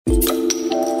Episode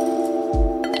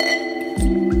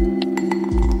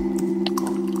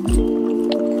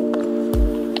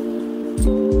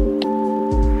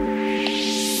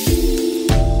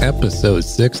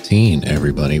 16,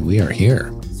 everybody. We are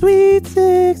here. Sweet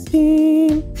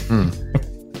 16.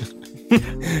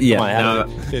 Yeah.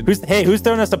 Who's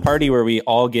throwing us a party where we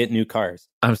all get new cars?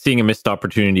 I'm seeing a missed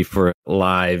opportunity for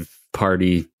live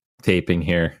party taping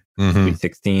here. Sweet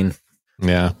 16.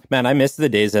 Yeah. Man, I miss the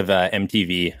days of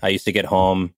MTV. I used to get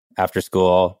home after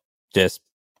school, just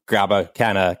grab a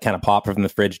can of pop from the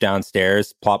fridge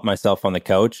downstairs, plop myself on the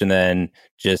couch, and then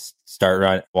just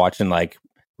start watching like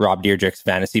Rob Dyrdek's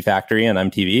Fantasy Factory on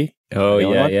MTV. Oh,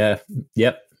 yeah.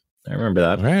 Yep. I remember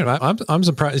that. Right. I'm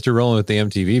surprised you're rolling with the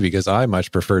MTV because I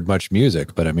much preferred Much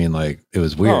Music, but I mean, like, it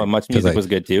was weird. Oh, Much Music was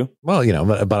good too. Well, you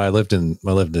know, but I lived and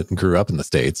grew up in the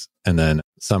States, and then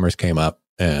summers came up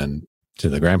and to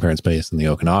the grandparents' place in the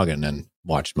Okanagan and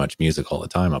watched Much Music all the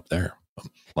time up there.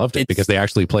 Loved it because they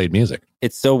actually played music.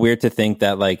 It's so weird to think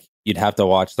that like you'd have to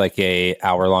watch like a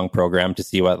hour-long program to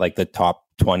see what like the top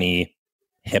 20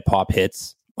 hip hop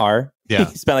hits are. Yeah.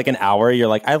 You spend like an hour. You're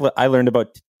like, I learned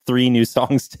about 3 new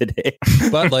songs today.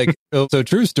 But like, so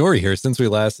true story here. Since we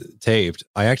last taped,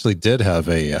 I actually did have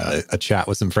a chat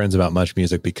with some friends about Much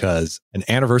Music because an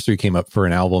anniversary came up for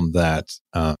an album that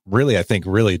really, I think,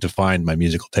 really defined my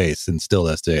musical taste and still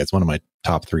does today. It's one of my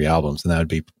top 3 albums, and that would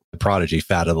be Prodigy,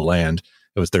 Fat of the Land.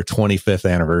 It was their 25th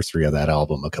anniversary of that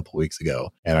album a couple weeks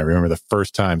ago. And I remember the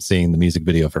first time seeing the music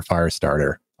video for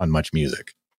Firestarter on Much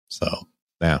Music. So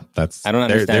yeah, I don't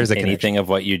understand anything of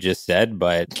what you just said,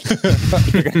 but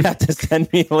you're gonna have to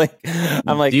send me like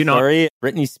I'm like, sorry,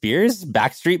 Britney Spears,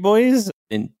 Backstreet Boys,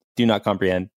 and do not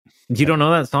comprehend. You don't know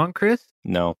that song, Chris?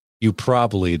 No. You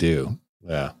probably do.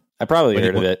 Yeah. I probably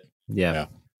heard of it. Yeah.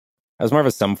 I was more of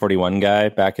a Sum 41 guy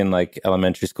back in like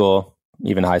elementary school,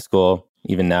 even high school,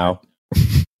 even now.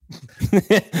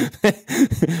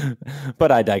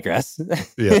 But I digress.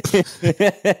 Yeah.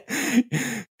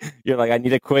 You're like, I need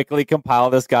to quickly compile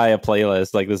this guy a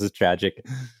playlist. Like, this is tragic.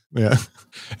 Yeah.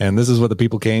 And this is what the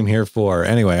people came here for.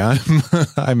 Anyway,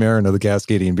 I'm Aaron of the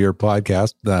Cascadian Beer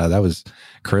Podcast. That was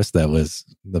Chris. That was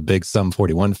the big Sum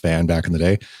 41 fan back in the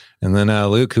day. And then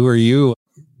Luke, who are you,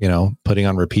 putting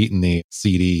on repeat in the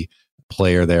CD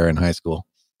player there in high school?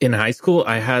 In high school,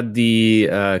 I had the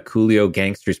Coolio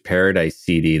Gangster's Paradise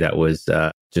CD that was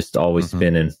just always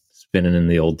spinning in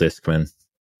the old Discman.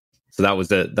 So that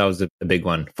was a big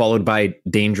one. Followed by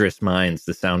Dangerous Minds,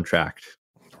 the soundtrack.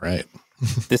 Right.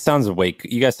 This sounds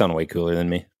you guys sound way cooler than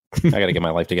me. I got to get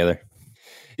my life together.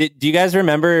 Do you guys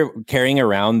remember carrying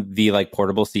around the like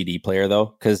portable CD player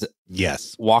though? Because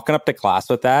yes, walking up to class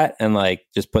with that and like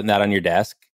just putting that on your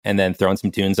desk and then throwing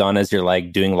some tunes on as you're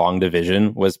like doing long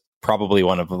division was probably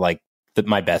one of like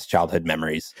my best childhood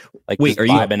memories. Like, wait, are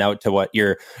vibing out to what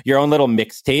your own little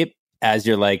mixtape as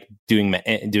you're like doing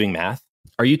math?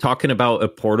 Are you talking about a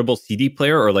portable CD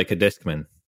player or like a Discman?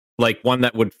 Like one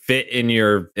that would fit in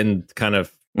kind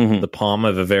of the palm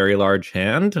of a very large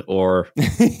hand, or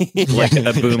like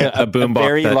a boom box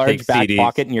very that large takes back CDs?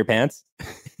 Pocket in your pants?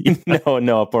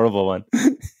 No, a portable one.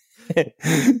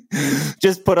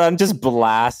 Just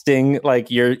blasting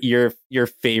like your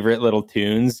favorite little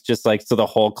tunes, just like so the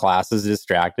whole class is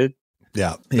distracted.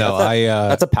 Yeah,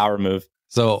 that's a power move.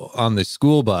 So on the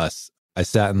school bus, I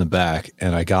sat in the back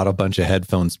and I got a bunch of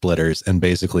headphone splitters and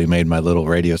basically made my little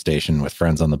radio station with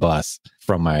friends on the bus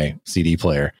from my CD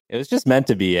player. It was just meant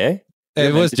to be, eh?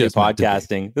 It was just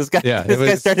podcasting. This guy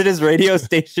started his radio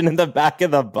station in the back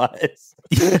of the bus.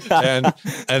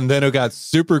 and then it got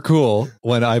super cool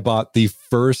when I bought the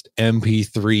first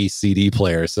MP3 CD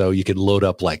player. So you could load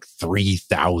up like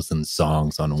 3,000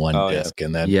 songs on one disc.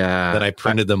 And then I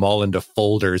printed them all into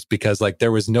folders because like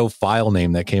there was no file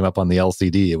name that came up on the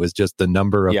LCD. It was just the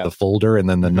number of the folder and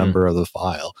then the number of the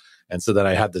file. And so then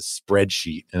I had this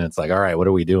spreadsheet and it's like, all right, what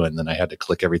are we doing? Then I had to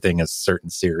click everything as certain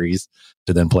series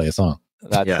to then play a song.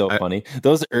 That's funny.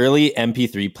 Those early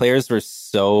MP3 players were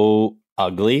so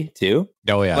ugly too.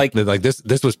 Oh yeah. Like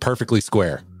this was perfectly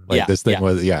square. Like this thing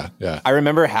was, I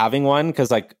remember having one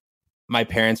because like my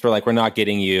parents were like, we're not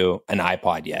getting you an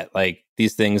iPod yet. Like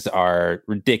these things are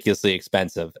ridiculously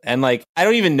expensive. And like, I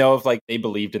don't even know if like they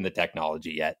believed in the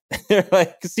technology yet. They're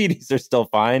like, CDs are still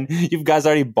fine. You guys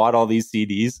already bought all these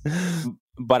CDs.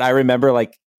 But I remember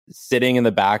like sitting in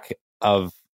the back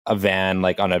of a van,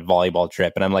 like on a volleyball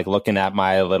trip. And I'm like looking at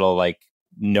my little like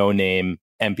no name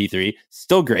MP3,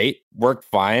 still great, worked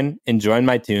fine, enjoying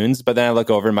my tunes. But then I look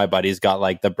over and my buddy's got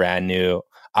like the brand new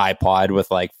iPod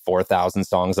with like 4,000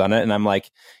 songs on it. And I'm like,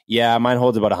 yeah, mine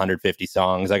holds about 150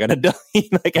 songs. I got to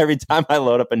delete like every time I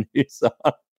load up a new song.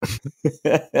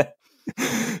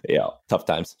 Yeah, tough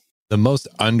times. The most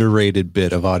underrated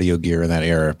bit of audio gear in that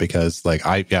era, because like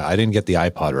I didn't get the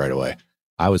iPod right away.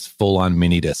 I was full on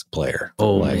mini disc player.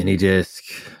 Oh, like, mini disc.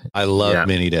 I love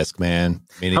mini disc, man.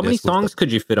 How many songs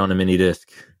could you fit on a mini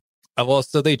disc? Well,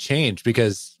 so they changed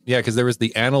because there was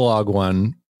the analog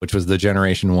one, which was the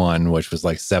Generation 1, which was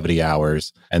like 70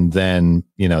 hours. And then,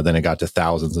 then it got to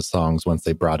thousands of songs once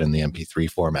they brought in the MP3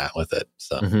 format with it.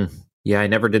 So yeah, I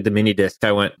never did the mini disc.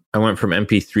 I went from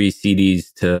MP3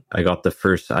 CDs to I got the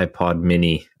first iPod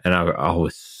mini, and I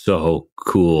was so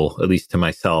cool, at least to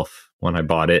myself, when I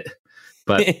bought it.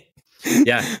 But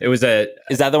yeah, it was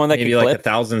is that the one that maybe like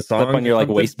 1,000 songs clip on your like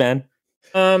waistband?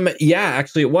 Yeah,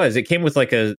 actually it was. It came with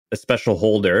like a special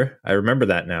holder. I remember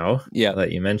that now. Yeah,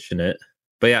 that you mention it.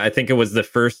 But yeah, I think it was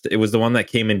the one that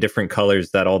came in different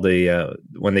colors that all the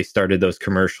when they started those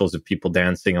commercials of people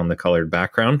dancing on the colored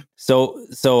background.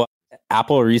 So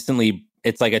Apple recently,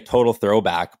 it's like a total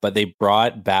throwback, but they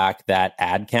brought back that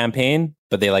ad campaign,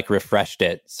 but they like refreshed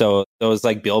it. So those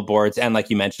like billboards and like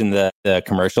you mentioned the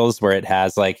commercials where it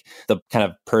has like the kind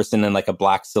of person in like a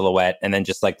black silhouette and then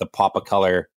just like the pop of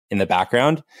color in the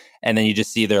background. And then you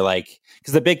just see they're like,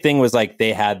 because the big thing was like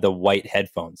they had the white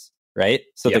headphones, right?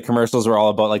 So the commercials were all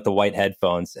about like the white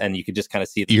headphones and you could just kind of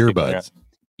see the earbuds.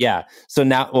 Yeah. So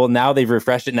now they've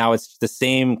refreshed it. Now it's the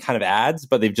same kind of ads,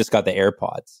 but they've just got the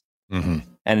AirPods. Mm-hmm.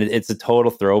 And it's a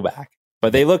total throwback.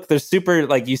 But they're super,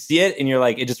 like you see it and you're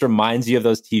like, it just reminds you of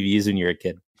those TVs when you're a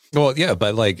kid. Well, yeah,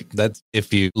 but like that's,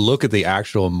 if you look at the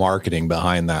actual marketing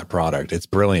behind that product, it's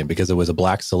brilliant because it was a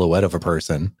black silhouette of a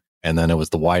person and then it was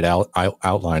the white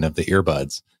outline of the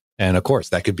earbuds. And of course,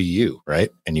 that could be you, right?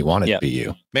 And you want it to be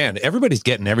you. Man, everybody's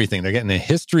getting everything. They're getting a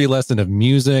history lesson of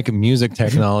music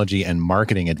technology, and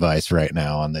marketing advice right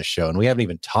now on this show. And we haven't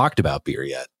even talked about beer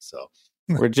yet. So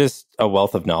we're just a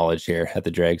wealth of knowledge here at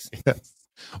the Dregs. Yes.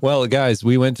 Well, guys,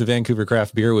 we went to Vancouver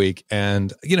Craft Beer Week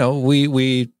and,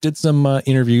 we did some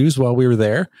interviews while we were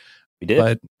there. We did.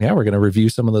 But yeah, we're going to review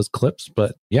some of those clips.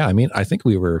 But yeah, I mean, I think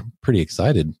we were pretty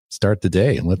excited. Start the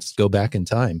day and let's go back in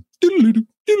time.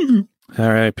 All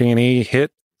right, P&E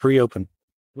hit pre-open.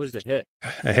 What is a hit?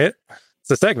 A hit?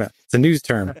 It's a segment. It's a news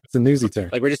term. It's a newsy term.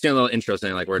 Like we're just doing a little intro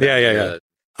saying like we're Yeah.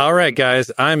 All right,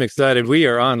 guys, I'm excited. We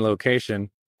are on location.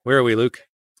 Where are we, Luke?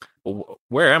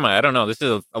 Where am I? I don't know. This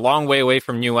is a long way away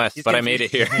from US, but I made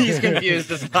it here. He's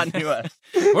confused. It's not US.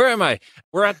 Where am I?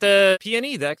 We're at the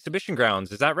P&E, the exhibition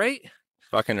grounds. Is that right?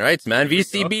 Fucking right, man.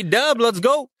 VCB dub. Let's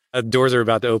go. Doors are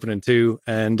about to open in 2.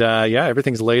 And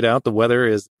everything's laid out. The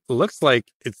weather looks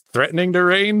like it's threatening to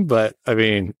rain, but I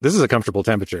mean, this is a comfortable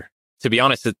temperature. To be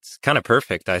honest, it's kind of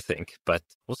perfect, I think, but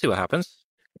we'll see what happens.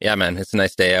 Yeah, man. It's a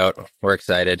nice day out. We're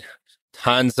excited.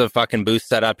 Tons of fucking booths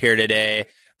set up here today.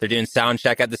 They're doing sound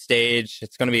check at the stage.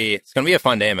 It's gonna be a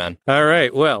fun day, man. All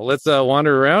right. Well, let's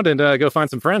wander around and go find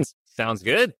some friends. Sounds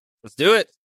good. Let's do it.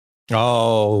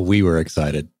 Oh, we were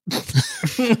excited.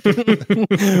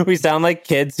 We sound like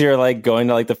kids who are like going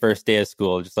to like the first day of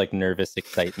school, just like nervous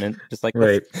excitement. Just like,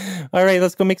 right. All right,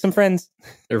 let's go make some friends.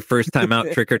 Their first time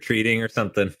out trick-or-treating or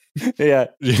something. Yeah.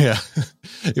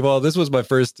 Well, this was my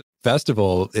first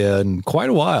festival in quite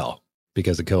a while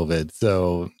because of COVID.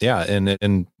 So yeah,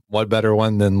 and what better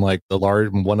one than like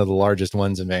one of the largest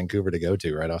ones in Vancouver to go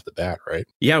to right off the bat, right?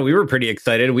 Yeah, we were pretty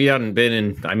excited. We hadn't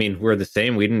been we're the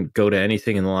same. We didn't go to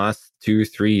anything in the last 2 or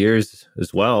 3 years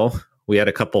as well. We had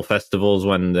a couple festivals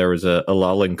when there was a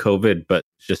lull in COVID, but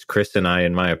just Chris and I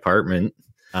in my apartment.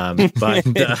 But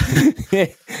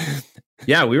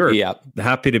yeah, we were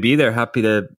happy to be there. Happy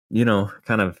to,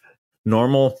 kind of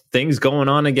normal things going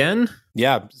on again.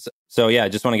 Yeah. So yeah, I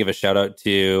just want to give a shout out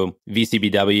to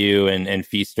VCBW and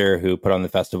Feaster who put on the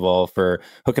festival for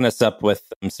hooking us up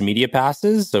with some media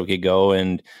passes so we could go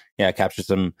and capture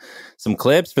some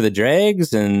clips for the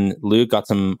Dregs. And Luke got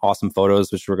some awesome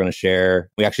photos, which we're going to share.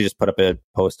 We actually just put up a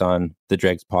post on the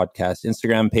Dregs podcast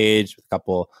Instagram page with a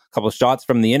couple shots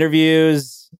from the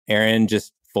interviews. Aaron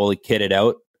just fully kitted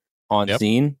out on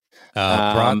scene.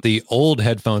 Brought the old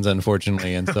headphones,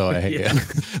 unfortunately, and so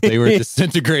they were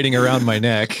disintegrating around my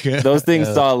neck. Those things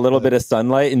saw a little bit of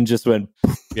sunlight and just went.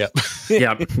 Yeah,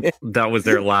 that was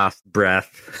their last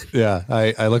breath. Yeah,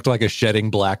 I looked like a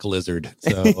shedding black lizard.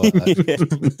 So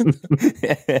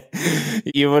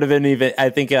you would have been even. I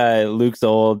think Luke's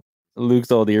old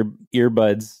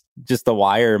earbuds. Just the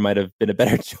wire might have been a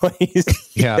better choice.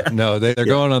 No, they're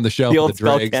going on the shelf. The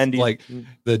Dregs, like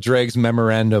the Dregs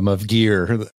memorandum of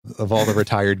gear, of all the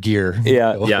retired gear.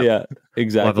 Yeah,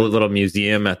 exactly. We'll have a little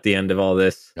museum at the end of all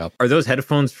this. Yep. Are those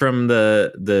headphones from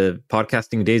the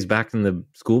podcasting days back in the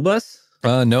school bus?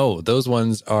 No, those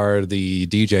ones are the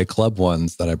DJ Club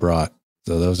ones that I brought.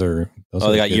 So those are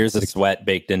they got years of sweat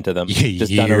baked into them.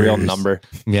 Just done a real number.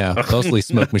 Yeah, mostly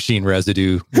smoke machine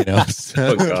residue.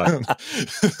 Oh god.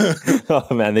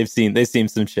 Oh man, they've seen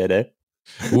some shit. Eh?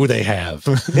 Ooh, they have,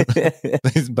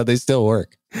 but they still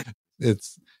work.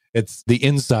 It's the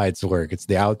insides work. It's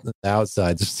the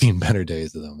outsides have seen better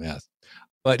days of them. Yes.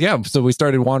 But yeah, so we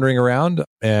started wandering around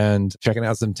and checking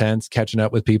out some tents, catching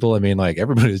up with people. I mean, like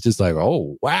everybody's just like,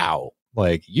 oh wow.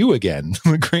 Like you again.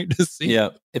 Great to see.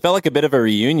 Yeah. It felt like a bit of a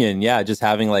reunion. Yeah. Just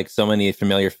having like so many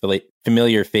familiar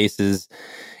faces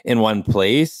in one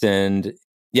place. And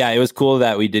yeah, it was cool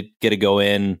that we did get to go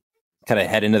in, kind of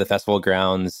head into the festival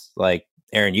grounds. Like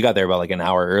Aaron, you got there about like an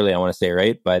hour early, I want to say,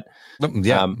 right? But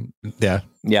yeah,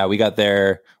 we got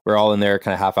there. We're all in there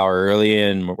kind of half hour early,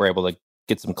 and we're able to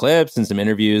get some clips and some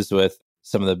interviews with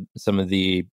some of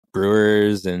the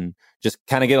brewers and just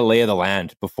kind of get a lay of the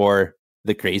land before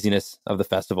the craziness of the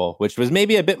festival, which was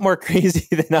maybe a bit more crazy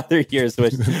than other years,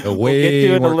 which we'll get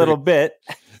to in a little bit.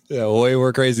 Yeah, way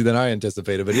more crazy than I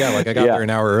anticipated. But yeah, like I got there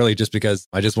an hour early just because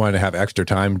I just wanted to have extra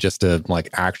time just to like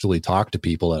actually talk to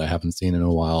people that I haven't seen in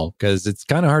a while. Because it's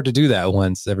kind of hard to do that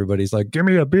once everybody's like, give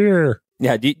me a beer.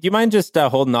 Yeah, do you mind just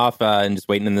holding off and just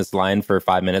waiting in this line for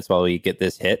 5 minutes while we get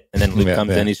this hit? And then Luke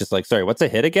comes in, he's just like, sorry, what's a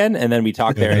hit again? And then we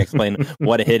talk there and explain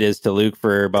what a hit is to Luke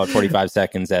for about 45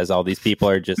 seconds as all these people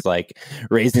are just like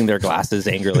raising their glasses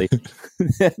angrily.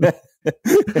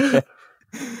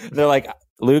 They're like,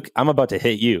 Luke, I'm about to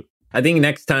hit you. I think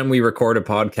next time we record a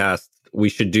podcast, we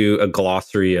should do a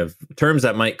glossary of terms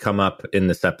that might come up in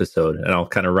this episode. And I'll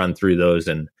kind of run through those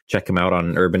and check them out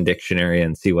on Urban Dictionary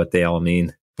and see what they all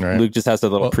mean. Right. Luke just has a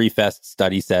little pre-fest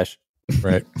study sesh.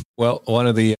 Right. Well, one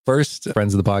of the first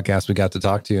friends of the podcast we got to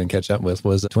talk to and catch up with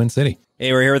was Twin City.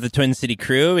 Hey, we're here with the Twin City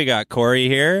crew. We got Corey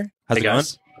here. How's it going?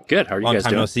 Good. How are you guys doing?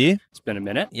 Long time no see. It's been a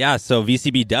minute. Yeah. So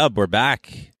VCB Dub, we're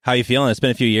back. How are you feeling? It's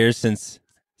been a few years since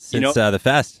the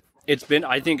fest. It's been,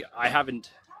 I think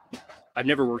I've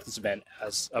never worked this event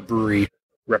as a brewery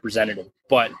representative,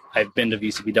 but I've been to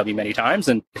VCBW many times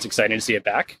and it's exciting to see it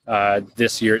back.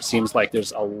 This year, it seems like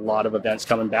there's a lot of events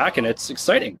coming back and it's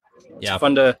exciting. It's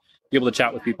fun to be able to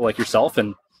chat with people like yourself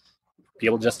and be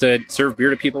able just to serve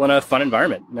beer to people in a fun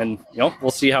environment. And,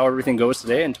 we'll see how everything goes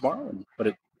today and tomorrow,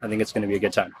 I think it's going to be a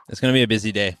good time. It's going to be a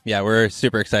busy day. Yeah, we're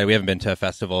super excited. We haven't been to a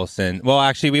festival since, well,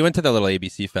 actually, we went to the little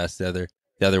ABC Fest the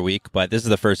other week, but this is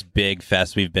the first big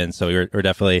fest we've been. So we're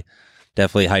definitely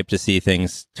hyped to see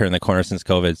things turn the corner since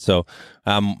COVID. So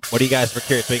what do you guys, we're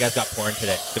curious, what do you guys got pouring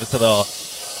today? Give us a little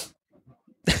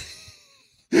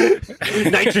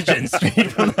nitrogen straight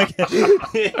from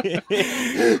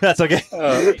that's okay.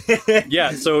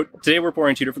 So today we're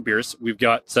pouring two different beers. We've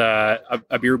got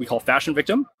a beer we call Fashion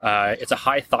Victim. It's a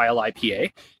high thiol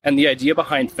IPA, and the idea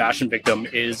behind Fashion Victim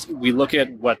is we look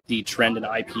at what the trend in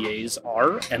IPAs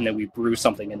are, and then we brew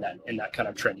something in that kind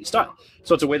of trendy style.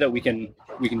 So it's a way that we can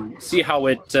see how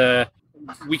it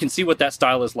we can see what that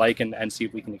style is like and see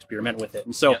if we can experiment with it.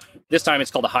 And so this time it's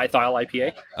called a high thiol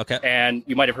IPA. Okay. And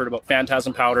you might have heard about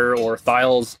phantasm powder or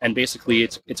thiols. And basically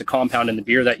it's a compound in the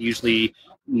beer that usually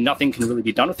nothing can really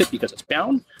be done with it because it's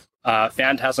bound.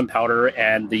 Phantasm powder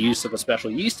and the use of a special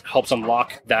yeast helps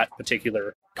unlock that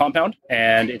particular compound.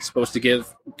 And it's supposed to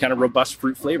give kind of robust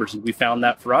fruit flavors. And we found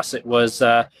that for us, it was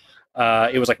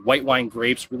like white wine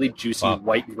grapes, really juicy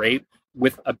white grape,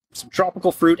 with some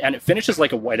tropical fruit, and it finishes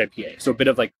like a white IPA. So a bit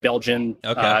of like Belgian,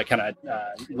 kind of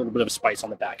a little bit of spice on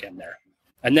the back end there.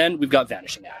 And then we've got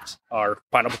Vanishing Act, our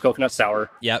pineapple coconut sour.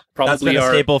 Yep, that's been a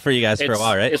staple for you guys for a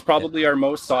while, right? It's probably our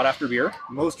most sought after beer.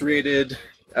 Most rated,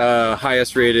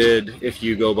 highest rated if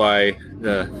you go by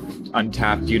the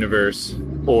Untapped universe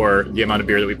or the amount of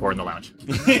beer that we pour in the lounge.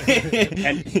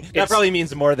 And that probably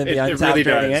means more than the Untapped. It really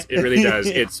does. It really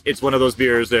does. It's one of those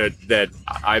beers that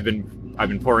I've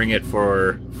been pouring it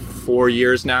for 4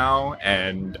 years now,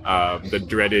 and the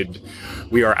dreaded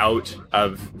 "we are out"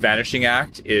 of Vanishing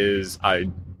Act is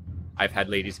I've had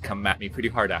ladies come at me pretty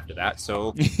hard after that,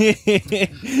 so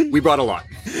we brought a lot.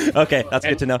 Okay, that's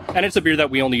good to know. And it's a beer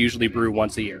that we only usually brew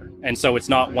once a year, and so it's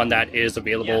not one that is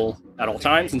available at all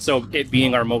times. And so it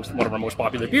being one of our most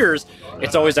popular beers,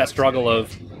 it's always that struggle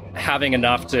of having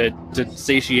enough to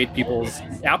satiate people's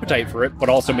appetite for it, but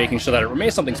also making sure that it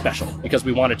remains something special, because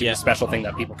we want it to be a special thing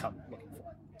that people come looking for.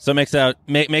 So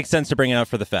it makes sense to bring it out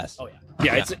for the fest. Oh yeah.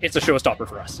 Yeah, it's a showstopper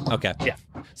for us. Okay. Yeah.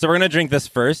 So we're going to drink this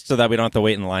first so that we don't have to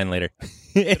wait in line later.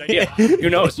 Good idea. Who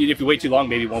knows? If you wait too long,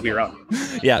 maybe it won't be around.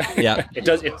 Yeah. It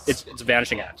does. It's a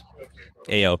Vanishing Act.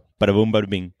 Ayo. Bada boom, bada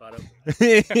bing.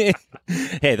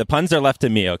 Hey, the puns are left to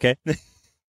me, okay?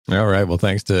 All right. Well,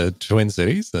 thanks to Twin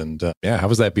Cities. And how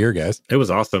was that beer, guys? It was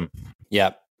awesome.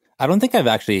 Yeah. I don't think I've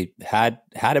actually had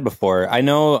it before. I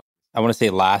know I want to say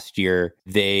last year,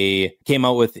 they came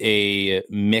out with a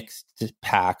mixed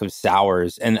pack of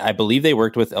sours. And I believe they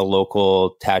worked with a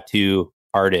local tattoo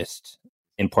artist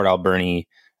in Port Alberni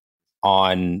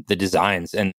on the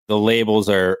designs. And the labels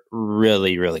are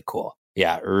really, really cool.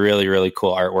 Yeah, really, really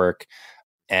cool artwork.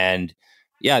 And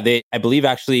yeah, I believe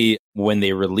actually when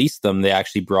they released them, they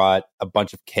actually brought a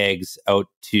bunch of kegs out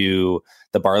to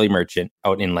the Barley Merchant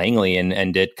out in Langley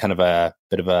and did kind of a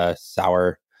bit of a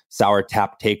sour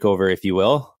tap takeover, if you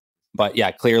will. But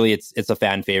yeah, clearly it's a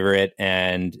fan favorite.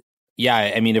 And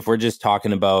yeah, I mean, if we're just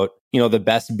talking about, the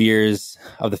best beers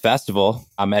of the festival,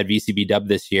 I'm at VCB Dub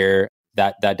this year.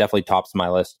 That definitely tops my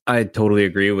list. I totally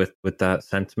agree with that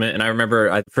sentiment. And I remember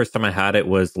the first time I had it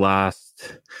was I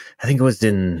think it was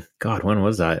when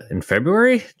was that? In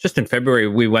February? Just in February,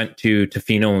 we went to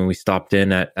Tofino and we stopped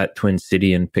in at Twin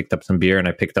City and picked up some beer. And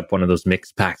I picked up one of those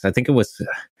mixed packs. I think it was,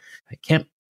 I can't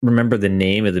remember the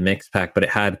name of the mixed pack, but it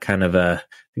had kind of it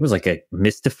was like a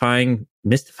mystifying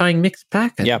mixed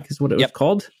pack, I think is what it was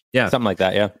called. Yeah. Something like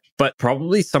that, yeah. But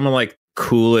probably some of like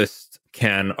coolest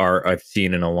can art I've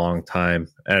seen in a long time,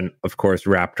 and of course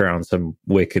wrapped around some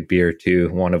wicked beer too,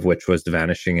 one of which was the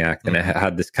Vanishing Act. And it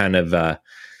had this kind of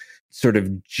sort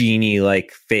of genie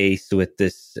like face with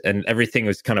this, and everything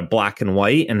was kind of black and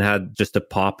white and had just a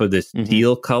pop of this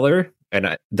teal color.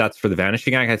 And that's for the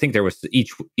Vanishing Act. I think there was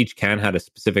each can had a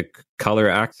specific color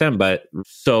accent, but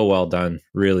so well done,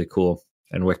 really cool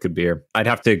and wicked beer. I'd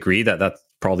have to agree that that's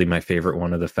probably my favorite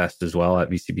one of the fest as well at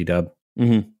VCB Dub.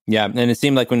 Mm-hmm. Yeah. And it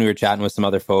seemed like when we were chatting with some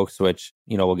other folks, which,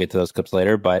 we'll get to those clips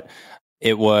later, but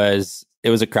it was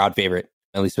a crowd favorite,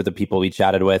 at least with the people we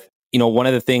chatted with. One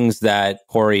of the things that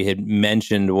Corey had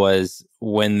mentioned was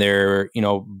when they're,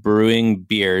 brewing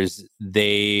beers,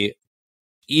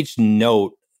 each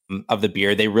note of the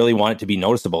beer, they really want it to be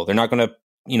noticeable. They're not going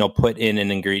to, put in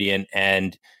an ingredient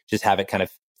and just have it kind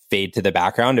of fade to the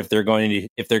background. If they're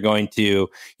going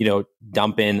to,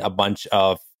 dump in a bunch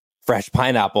of fresh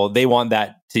pineapple, they want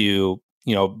that to,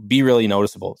 be really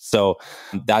noticeable. So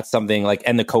that's something like,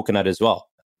 and the coconut as well.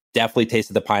 Definitely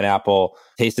tasted the pineapple,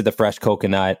 tasted the fresh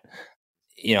coconut.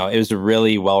 It was a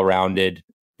really well-rounded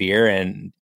beer.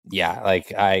 And yeah,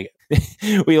 like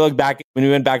we look back, when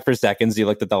we went back for seconds, you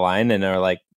looked at the line and are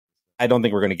like, I don't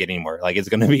think we're going to get any more. Like it's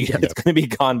going to be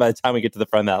gone by the time we get to the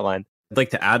front of that line. I'd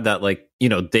like to add that,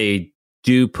 they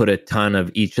do put a ton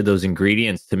of each of those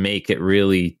ingredients to make it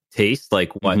really taste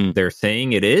like what they're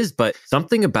saying it is. But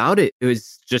something about it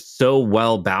was just so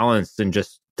well balanced and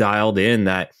just dialed in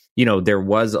that, there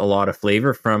was a lot of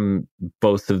flavor from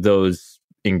both of those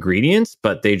ingredients,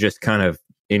 but they just kind of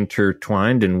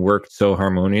intertwined and worked so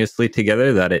harmoniously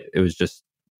together that it was just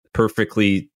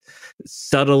perfectly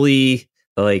subtly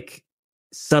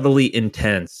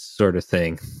intense sort of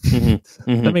thing. Does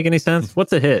that make any sense?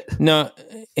 What's a hit? No.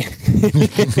 I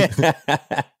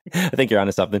think you're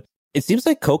onto something. It seems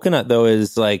like coconut though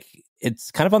is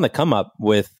it's kind of on the come up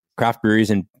with craft breweries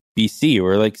in BC.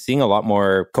 We're seeing a lot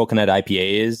more coconut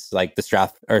IPAs, like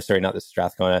not the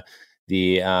Strathcona,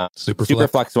 the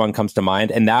Superflex one comes to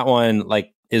mind. And that one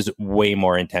is way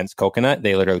more intense coconut.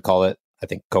 They literally call it, I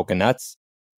think, coconuts.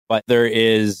 But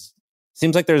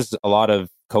seems like there's a lot of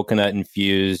coconut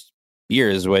infused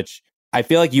beers, which I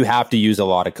feel like you have to use a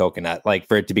lot of coconut,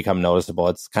 for it to become noticeable.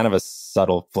 It's kind of a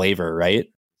subtle flavor, right?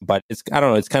 But I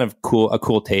don't know, it's kind of a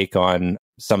cool take on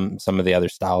some of the other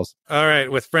styles. All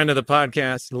right, with friend of the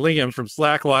podcast, Liam from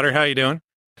Slackwater. How you doing?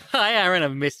 Hi, Aaron.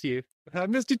 I've missed you. I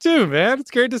missed you too, man.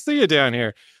 It's great to see you down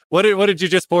here. What did you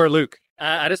just pour, Luke?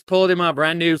 I just poured in my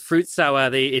brand new fruit sour,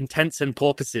 the Intense and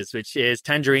Porpoises, which is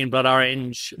tangerine, blood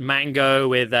orange, mango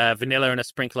with vanilla and a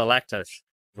sprinkle of lactose.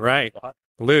 Right.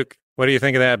 Luke, what do you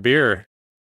think of that beer?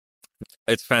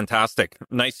 It's fantastic.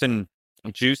 Nice and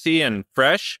juicy and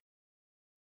fresh.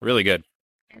 Really good.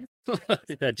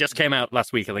 It just came out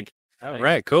last week, I think. All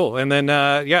right, cool. And then,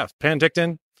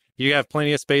 Penticton, you have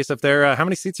plenty of space up there. How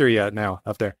many seats are you at now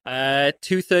up there?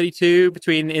 232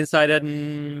 between inside,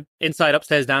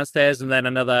 upstairs, downstairs, and then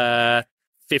another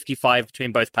 55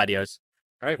 between both patios.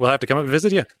 All right, we'll have to come up and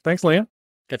visit you. Thanks, Liam.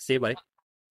 Good to see you, buddy.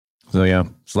 So yeah,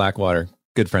 Slackwater,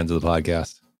 good friends of the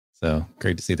podcast. So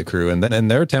great to see the crew. And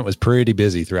their tent was pretty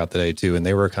busy throughout the day too. And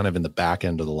they were kind of in the back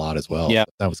end of the lot as well. Yeah.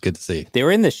 That was good to see. They were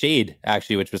in the shade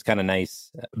actually, which was kind of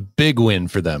nice. Big win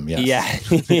for them.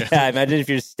 Yes. Yeah. Yeah. Imagine if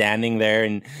you're standing there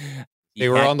and they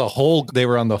were on the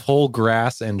whole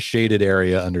grass and shaded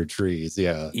area under trees.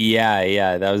 Yeah.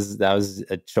 Yeah. That was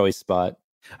a choice spot.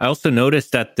 I also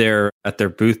noticed at their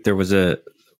booth, there was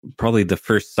probably the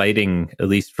first sighting, at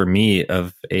least for me,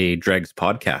 of a Dregs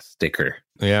podcast sticker.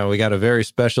 Yeah, we got a very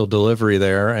special delivery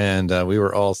there, and we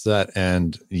were all set.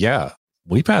 And yeah,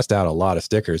 We passed out a lot of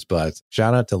stickers, but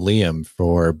shout out to Liam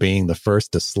for being the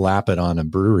first to slap it on a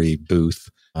brewery booth.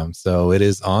 So it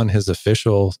is on his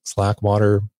official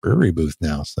Slackwater brewery booth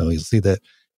now. So you'll see that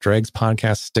Dregs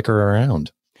podcast sticker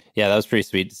around. Yeah, that was pretty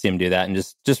sweet to see him do that and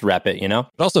just rep it,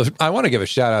 But also, I want to give a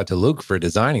shout out to Luke for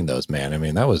designing those, man. I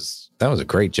mean, that was a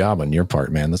great job on your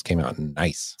part, man. This came out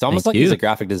nice. It's almost like he's a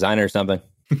graphic designer or something.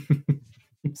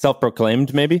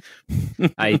 Self-proclaimed, maybe.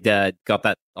 I got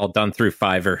that all done through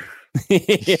Fiverr.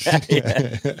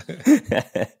 Yeah.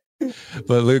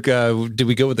 But Luke, did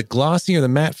we go with the glossy or the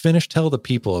matte finish? Tell the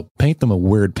people, paint them a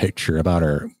word picture about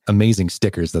our amazing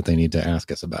stickers that they need to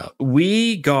ask us about.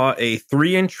 We got a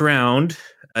 3-inch round,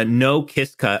 no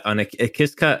kiss cut. On a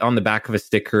kiss cut on the back of a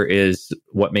sticker is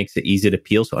what makes it easy to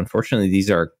peel. So unfortunately, these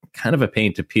are kind of a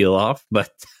pain to peel off, but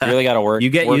you really got to work. You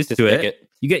get used to it.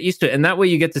 You get used to it. And that way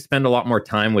you get to spend a lot more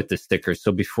time with the stickers.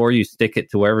 So before you stick it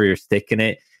to wherever you're sticking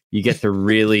it, you get to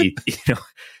really,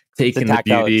 take in the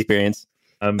beauty experience.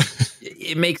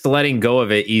 It makes letting go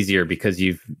of it easier because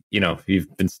you've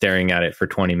been staring at it for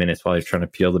 20 minutes while you're trying to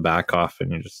peel the back off, and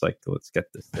you're just like, let's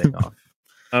get this thing off.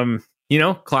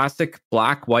 Classic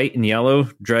black, white, and yellow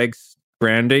Dregs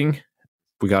branding.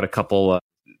 We got a couple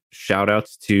shout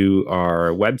outs to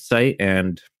our website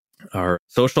and our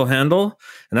social handle,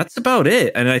 and that's about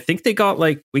it. And I think we got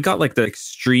the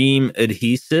extreme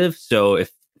adhesive, so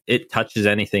if it touches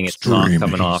anything, it's not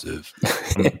coming adhesive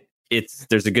off.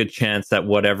 There's a good chance that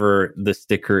whatever the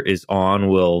sticker is on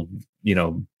will,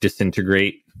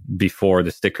 disintegrate before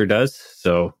the sticker does.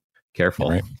 So careful.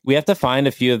 Right. We have to find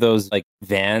a few of those like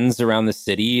vans around the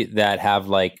city that have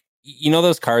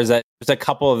those cars that there's a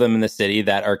couple of them in the city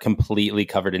that are completely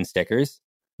covered in stickers.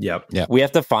 Yep. We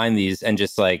have to find these and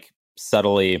just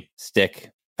subtly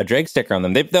stick a Dreg sticker on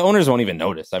them. The owners won't even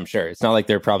notice, I'm sure. It's not like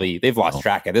they've lost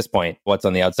track at this point what's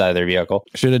on the outside of their vehicle.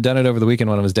 Should have done it over the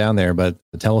weekend when I was down there, but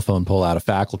the telephone pole out of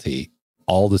faculty,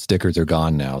 all the stickers are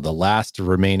gone now. The last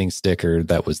remaining sticker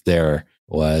that was there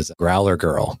was Growler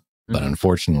Girl, but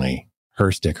unfortunately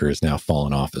her sticker is now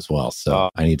fallen off as well. So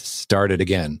I need to start it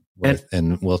again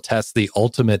and we'll test the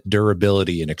ultimate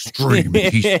durability and extreme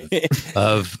adhesive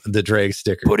of the Dreg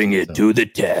sticker. Putting it to the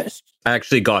test. I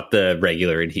actually got the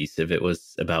regular adhesive. It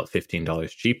was about $15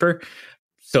 cheaper.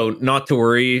 So not to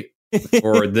worry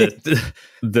for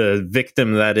the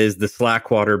victim that is the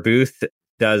Slackwater booth.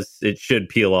 It should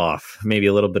peel off. Maybe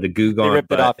a little bit of goo gone. They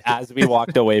ripped it off as we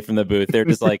walked away from the booth. They're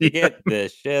just like, get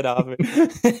this shit off.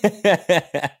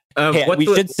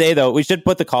 Should say though, we should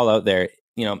put the call out there.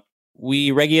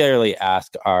 We regularly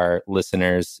ask our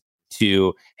listeners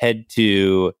to head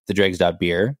to the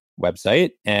dregs.beer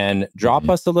website and drop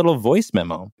us a little voice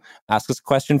memo. Ask us a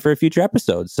question for a future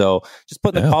episode. So just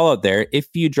put the call out there. If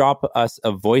you drop us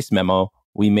a voice memo,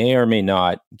 we may or may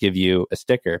not give you a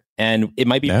sticker, and it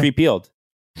might be pre-peeled.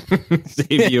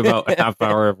 Save you about a half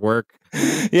hour of work.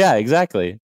 Yeah,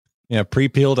 exactly. Yeah,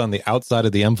 pre-peeled on the outside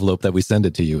of the envelope that we send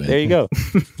it to you in. There you go.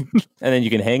 And then you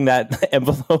can hang that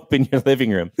envelope in your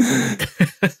living room.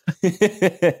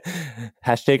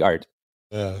 #art.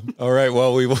 Yeah. All right.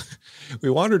 Well, we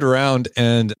wandered around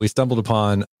and we stumbled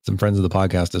upon some friends of the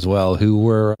podcast as well who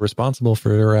were responsible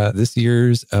for this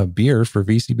year's beer for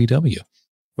VCBW.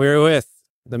 We're with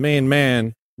the main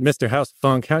man, Mr. House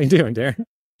Funk. How you doing, Darren?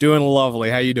 Doing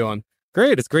lovely. How you doing?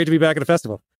 Great. It's great to be back at the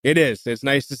festival. It is. It's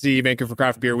nice to see Vancouver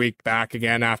Craft Beer Week back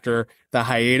again after the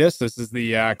hiatus. This is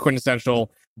the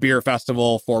quintessential beer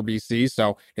festival for BC,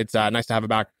 so it's nice to have it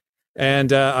back.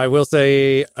 And I will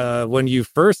say, when you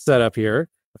first set up here,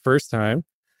 the first time,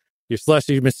 your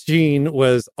slushy machine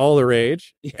was all the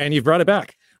rage, and you brought it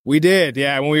back. We did,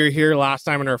 yeah. When we were here last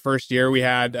time in our first year, we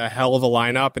had a hell of a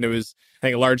lineup, and it was, I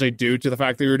think, largely due to the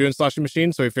fact that we were doing slushy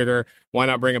machine. So we figured, why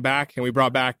not bring it back? And we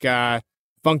brought back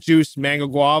Funk Juice Mango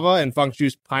Guava and Funk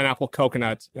Juice Pineapple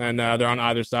Coconut, and they're on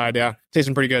either side. Yeah,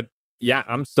 tasting pretty good. Yeah,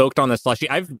 I'm stoked on the slushy.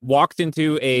 I've walked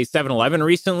into a 7-Eleven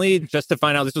recently just to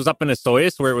find out this was up in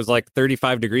Osoyoos where it was like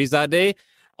 35 degrees that day.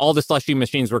 All the slushy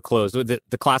machines were closed.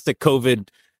 The classic COVID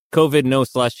no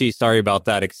slushy. Sorry about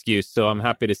that excuse. So I'm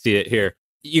happy to see it here.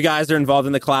 You guys are involved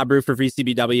in the collab brew for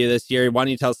VCBW this year. Why don't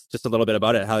you tell us just a little bit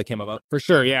about it, how it came about? For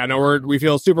sure. Yeah, no, we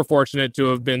feel super fortunate to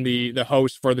have been the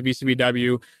host for the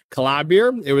VCBW collab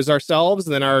beer. It was ourselves,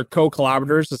 and then our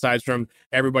co-collaborators, aside from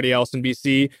everybody else in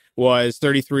BC, was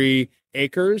 33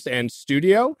 Acres and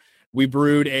Studio. We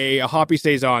brewed a hoppy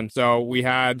saison. So we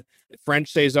had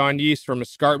French saison yeast from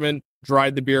Escarpment,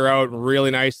 dried the beer out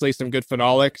really nicely, some good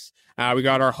phenolics. We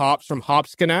got our hops from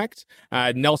Hops Connect,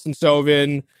 Nelson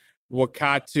Sauvin,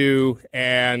 Wakatu,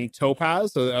 and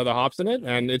Topaz, so the hops in it.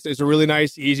 And it's a really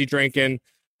nice, easy drinking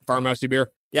farmhousey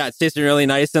beer. Yeah, it's tasting really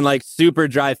nice and like super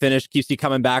dry finish, keeps you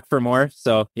coming back for more.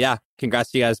 So yeah,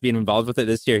 congrats to you guys being involved with it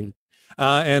this year.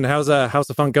 And how's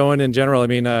the funk going in general? I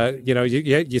mean,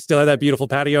 you still have that beautiful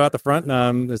patio out the front.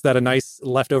 Is that a nice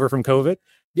leftover from COVID?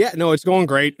 Yeah, no, it's going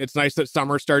great. It's nice that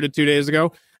summer started 2 days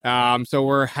ago. So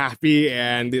we're happy,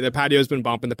 and the patio's been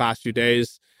bumping the past few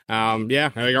days.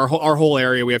 Yeah, like our whole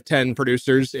area, we have 10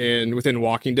 producers within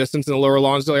walking distance in the Lower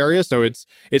Lonsdale area. So it's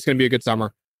going to be a good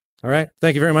summer. All right.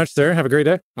 Thank you very much, sir. Have a great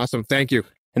day. Awesome. Thank you.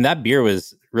 And that beer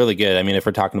was really good. I mean, if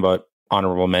we're talking about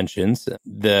honorable mentions,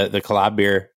 the collab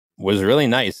beer was really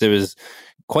nice. It was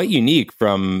quite unique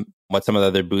from what some of the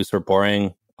other booths were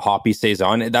pouring. Hoppy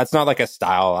Saison. That's not like a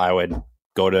style I would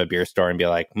go to a beer store and be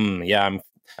like,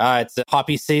 it's a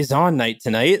Hoppy Saison night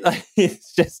tonight.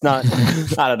 It's just not,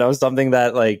 I don't know, something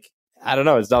that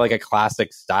it's not like a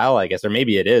classic style, I guess, or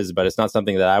maybe it is, but it's not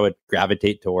something that I would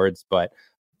gravitate towards. But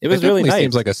it was really nice.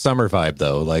 Seems like a summer vibe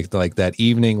though, like that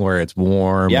evening where it's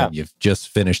warm. Yeah. And you've just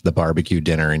finished the barbecue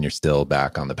dinner and you're still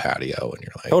back on the patio, and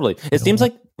you're like, totally. It seems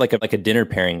like a dinner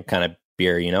pairing kind of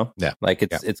beer, you know? Yeah. Like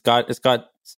it's got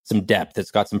some depth.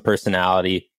 It's got some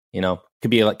personality. You know, could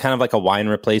be kind of like a wine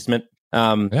replacement.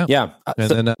 And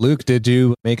then Luke, did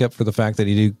you make up for the fact that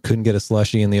you couldn't get a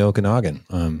slushie in the Okanagan?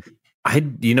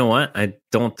 You know what? I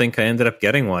don't think I ended up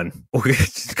getting one. We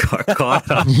just got caught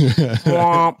up.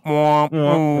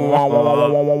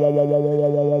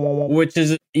 Which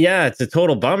is, it's a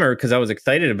total bummer because I was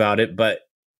excited about it, but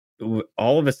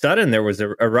all of a sudden there was a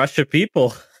rush of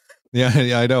people.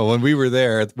 Yeah, I know. When we were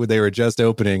there, they were just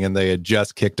opening and they had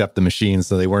just kicked up the machine,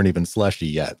 so they weren't even slushy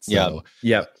yet. So.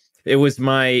 Yeah. It was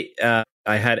I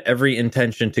had every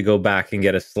intention to go back and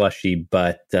get a slushie,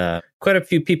 but quite a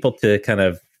few people to kind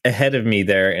of ahead of me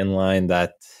there in line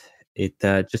that it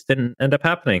just didn't end up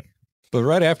happening. But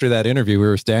right after that interview, we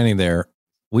were standing there.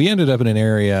 We ended up in an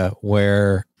area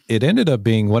where it ended up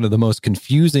being one of the most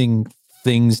confusing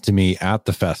things to me at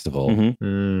the festival.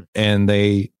 Mm-hmm. And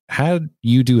they had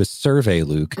you do a survey,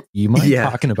 Luke. You mind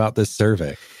talking about this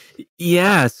survey?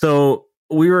 Yeah. So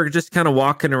we were just kind of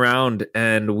walking around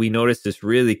and we noticed this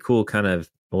really cool kind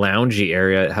of loungy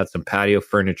area. It had some patio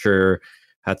furniture,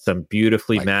 had some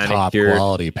beautifully manicured, top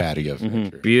quality patio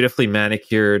furniture. Beautifully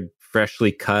manicured,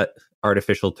 freshly cut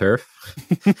artificial turf.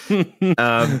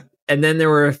 And then there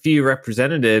were a few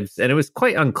representatives and it was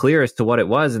quite unclear as to what it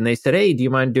was. And they said, "Hey, do you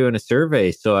mind doing a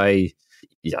survey?" So I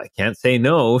can't say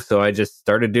no. So I just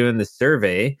started doing the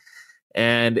survey,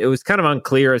 and it was kind of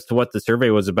unclear as to what the survey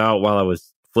was about while I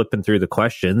was flipping through the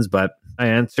questions, but I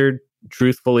answered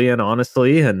truthfully and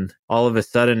honestly. And all of a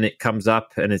sudden it comes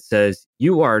up and it says,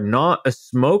 "You are not a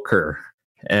smoker."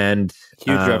 And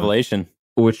huge revelation.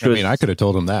 I could have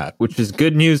told him that, which is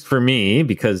good news for me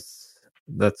because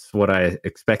that's what I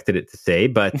expected it to say.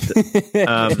 But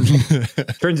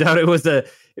turns out it was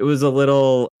a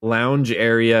little lounge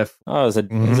area. Oh, it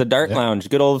was a dart lounge,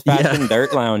 good old fashioned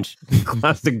dart lounge,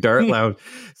 classic dart lounge.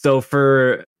 So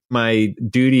for my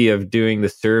duty of doing the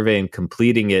survey and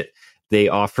completing it, they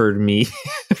offered me,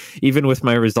 even with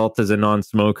my results as a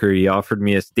non-smoker, he offered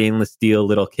me a stainless steel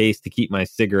little case to keep my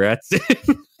cigarettes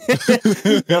in.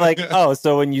 They're like, "Oh,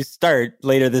 so when you start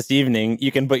later this evening,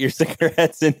 you can put your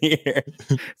cigarettes in here."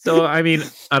 So, I mean,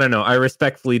 I don't know. I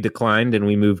respectfully declined and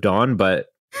we moved on, but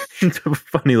it's a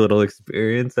funny little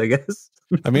experience, I guess.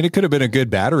 I mean, it could have been a good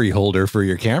battery holder for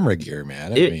your camera gear,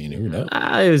 man. I mean, who knows?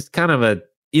 It was kind of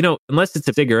unless it's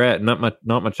a cigarette, not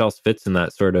much else fits in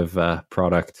that sort of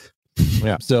product.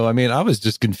 Yeah. So, I mean, I was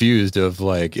just confused of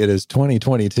it is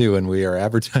 2022 and we are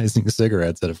advertising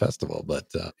cigarettes at a festival,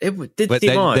 but that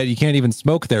you can't even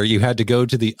smoke there. You had to go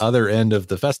to the other end of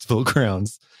the festival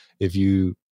grounds if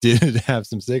you did have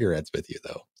some cigarettes with you,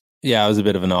 though. Yeah, it was a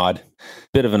bit of an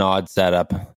odd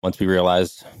setup once we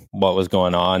realized what was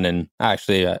going on. And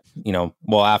actually,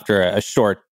 after a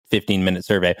short 15-minute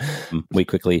survey, we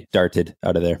quickly darted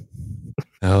out of there.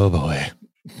 Oh boy.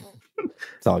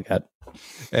 That's all I got.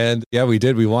 And yeah, we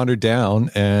did. We wandered down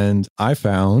and I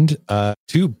found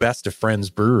two best of friends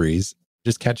breweries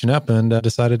just catching up and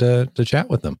decided to chat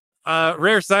with them.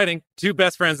 Rare sighting. Two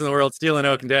best friends in the world, Steel and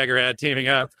Oak and Daggerhead teaming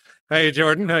up. Hey,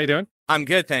 Jordan, how you doing? I'm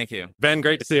good, thank you. Ben,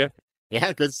 great to see you.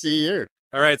 Yeah, good to see you.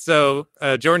 All right, so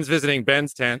Jordan's visiting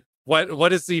Ben's tent.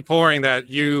 What is he pouring that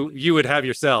you would have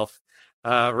yourself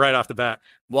right off the bat?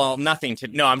 Well, nothing to...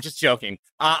 No, I'm just joking.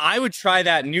 I would try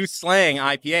that new Slang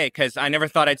IPA because I never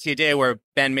thought I'd see a day where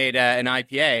Ben made an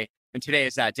IPA, and today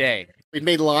is that day. We've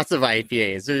made lots of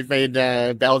IPAs. We've made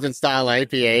Belgian-style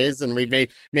IPAs, and we've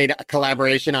made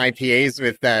collaboration IPAs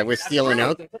with Steel and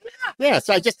Oak. Yeah,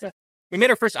 so we made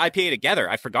our first IPA together.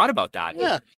 I forgot about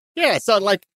that. Yeah. So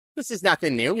This is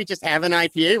nothing new. We just have an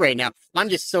IPA right now. I'm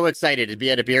just so excited to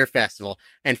be at a beer festival.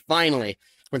 And finally,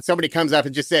 when somebody comes up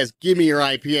and just says, give me your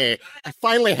IPA, I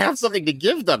finally have something to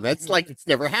give them. That's like it's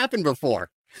never happened before.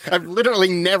 I've literally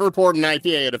never poured an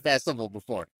IPA at a festival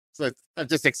before. So I'm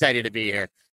just excited to be here.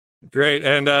 Great.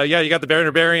 And you got the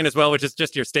Berner Berrien as well, which is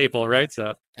just your staple, right?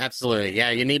 So absolutely. Yeah,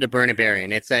 you need a Berner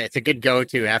Berrien. It's a good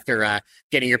go-to after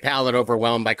getting your palate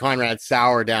overwhelmed by Conrad's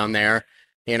Sour down there.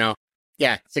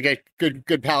 Yeah, it's a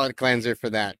good palate cleanser for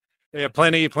that. Yeah,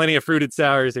 plenty of fruited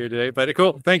sours here today. But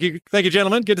cool. Thank you,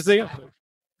 gentlemen. Good to see you.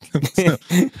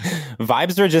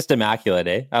 Vibes were just immaculate,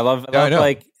 eh? I love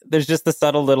like there's just the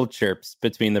subtle little chirps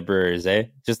between the brewers, eh?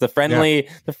 Just the friendly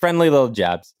little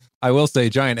jabs. I will say,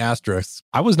 giant asterisk.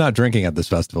 I was not drinking at this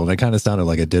festival, and it kind of sounded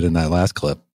like it did in that last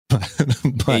clip.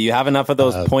 But hey, you have enough of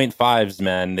those 0.5s,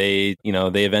 man. They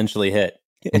eventually hit.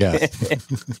 Yes.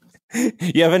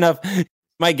 You have enough.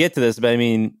 Might get to this, but I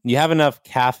mean, you have enough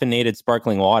caffeinated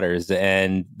sparkling waters,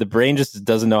 and the brain just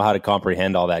doesn't know how to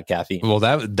comprehend all that caffeine. Well,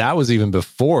 that was even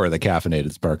before the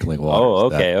caffeinated sparkling waters.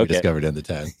 Oh, okay, we discovered in the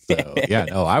tent. So yeah,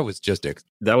 no, I was just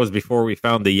that was before we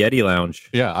found the Yeti Lounge.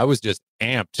 Yeah, I was just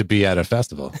amped to be at a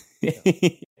festival.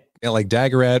 Like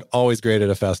Daggerhead, always great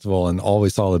at a festival, and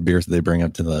always solid beers that they bring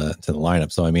up to the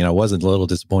lineup. So I mean, I wasn't a little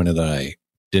disappointed that I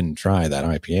didn't try that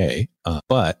IPA,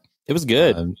 but. It was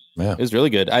good. Yeah. It was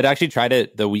really good. I'd actually tried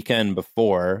it the weekend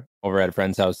before over at a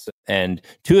friend's house, and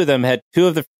two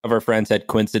of our friends had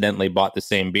coincidentally bought the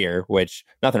same beer, which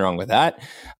nothing wrong with that.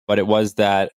 But it was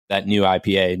that new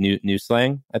IPA, new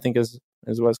slang, I think is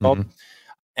what it's called. Mm-hmm.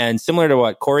 And similar to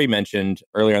what Corey mentioned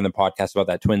earlier on the podcast about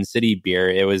that Twin City beer,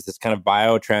 it was this kind of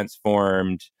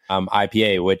biotransformed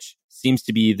IPA, which seems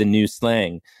to be the new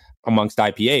slang amongst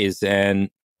IPAs. And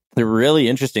they're really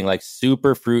interesting, like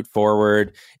super fruit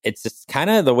forward. It's just kind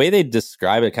of the way they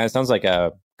describe it kind of sounds like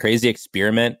a crazy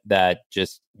experiment that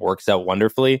just works out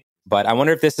wonderfully. But I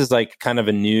wonder if this is like kind of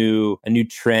a new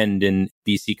trend in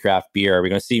BC craft beer. Are we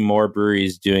going to see more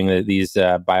breweries doing these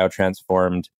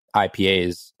biotransformed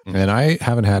IPAs? And I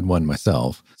haven't had one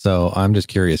myself. So I'm just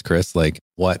curious, Chris, like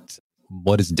what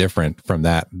is different from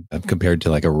that compared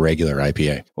to like a regular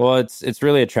IPA? Well, it's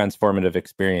really a transformative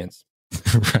experience.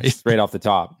 Right off the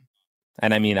top.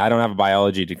 And I mean, I don't have a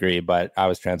biology degree, but I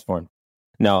was transformed.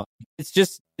 No, it's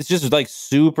just like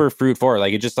super fruit forward.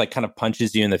 Like it just like kind of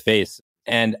punches you in the face.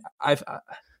 And I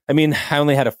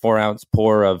only had a 4-ounce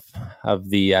pour of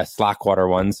the Slackwater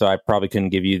one, so I probably couldn't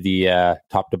give you the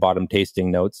top to bottom tasting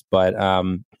notes. But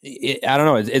I don't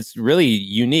know. It's really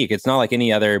unique. It's not like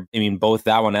any other. I mean, both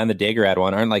that one and the Daggerhead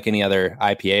one aren't like any other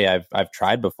IPA I've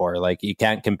tried before. Like you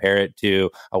can't compare it to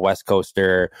a West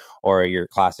Coaster or your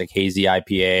classic hazy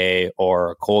IPA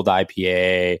or a cold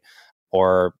IPA.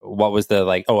 Or what was a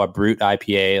Brute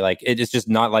IPA? Like it's just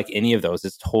not like any of those.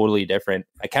 It's totally different.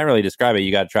 I can't really describe it.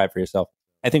 You got to try it for yourself.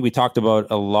 I think we talked about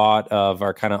a lot of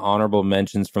our kind of honorable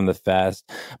mentions from the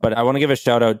fest, but I want to give a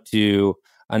shout out to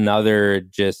another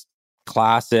just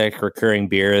classic recurring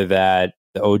beer that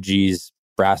the OG's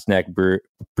Brass Neck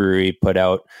Brewery put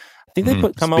out. I think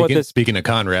they come out with this. Speaking of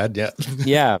Conrad, yeah.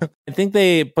 Yeah. I think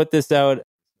they put this out,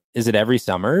 is it every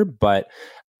summer? But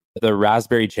the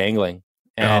Raspberry Changling.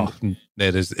 And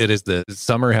it is the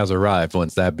summer has arrived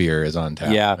once that beer is on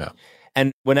tap. Yeah.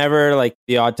 And whenever like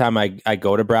the odd time I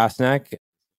go to Brass Neck,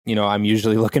 I'm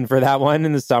usually looking for that one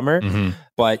in the summer. Mm-hmm.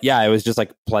 But yeah, it was just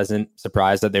like pleasant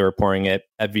surprise that they were pouring it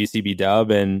at VCB Dub.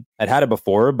 And I'd had it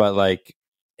before, but like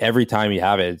every time you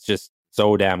have it, it's just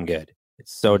so damn good.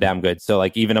 It's so damn good. So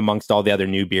like even amongst all the other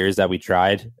new beers that we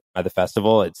tried at the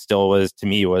festival, it still was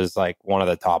like one of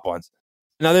the top ones.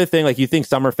 Another thing, like you think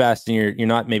Summerfest and you're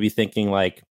not maybe thinking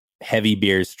like heavy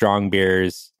beers, strong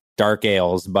beers, dark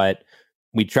ales, but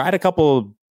we tried a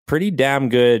couple pretty damn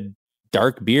good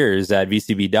dark beers at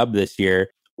VCB Dub this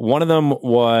year. One of them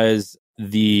was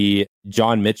the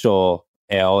John Mitchell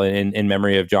ale in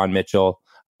memory of John Mitchell,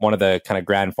 one of the kind of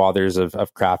grandfathers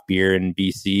of craft beer in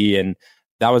BC. And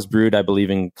that was brewed, I believe,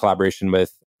 in collaboration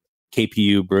with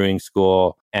KPU Brewing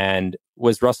School. And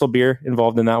was Russell Beer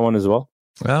involved in that one as well?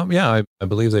 Well, yeah, I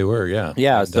believe they were. Yeah.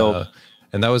 Yeah.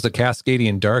 And that was the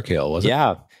Cascadian Dark Ale, was it?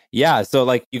 Yeah. Yeah. So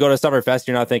like you go to Summerfest,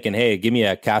 you're not thinking, hey, give me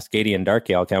a Cascadian Dark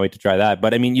Ale. Can't wait to try that.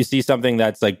 But I mean, you see something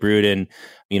that's like brewed in,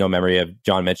 memory of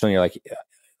John Mitchell, and you're like,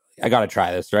 I got to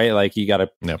try this, right? Like you got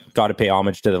to pay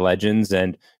homage to the legends.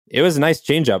 And it was a nice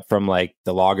change up from like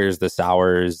the lagers, the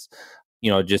sours,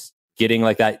 just getting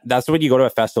like that. That's what you go to a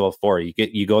festival for.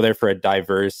 You go there for a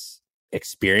diverse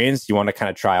experience. You want to kind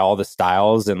of try all the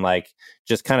styles and like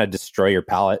just kind of destroy your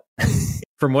palate.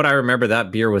 From what I remember,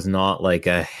 that beer was not like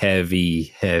a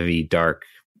heavy dark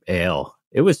ale.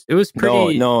 It was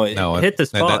pretty. No, it hit the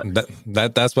spot.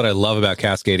 That's what I love about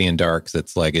Cascadian Darks.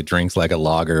 It's like it drinks like a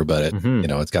lager, but it,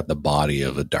 it's got the body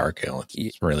of a dark ale.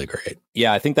 It's really great.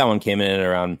 Yeah, I think that one came in at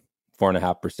around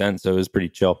 4.5%, so it was pretty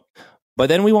chill. But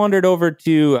then we wandered over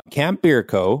to Camp Beer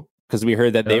Co. because we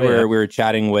heard that we were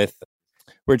chatting with,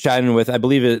 I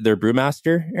believe their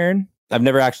brewmaster, Aaron. I've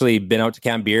never actually been out to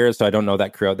Camp Beer, so I don't know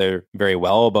that crew out there very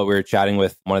well, but we were chatting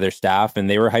with one of their staff and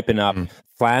they were hyping up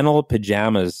Flannel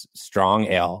Pajamas Strong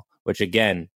Ale, which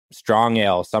again, Strong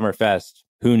Ale, Summerfest,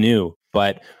 who knew?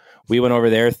 But we went over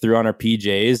there, threw on our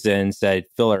PJs and said,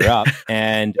 fill her up.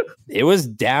 And it was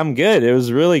damn good. It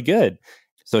was really good.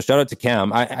 So shout out to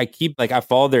Cam. I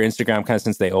followed their Instagram kind of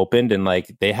since they opened, and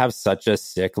like they have such a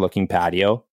sick looking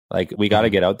patio. Like we got to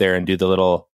get out there and do the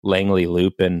little Langley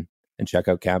loop and check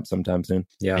out Camp sometime soon.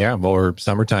 Yeah. Or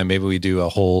summertime, maybe we do a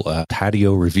whole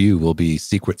patio review. Will be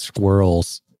secret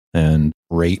squirrels and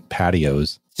rate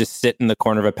patios. Just sit in the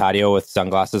corner of a patio with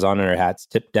sunglasses on and our hats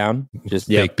tipped down. Just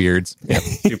fake beards. Yep.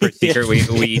 Super secret. We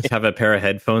each have a pair of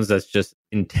headphones that's just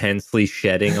intensely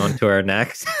shedding onto our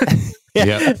necks.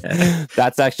 Yeah.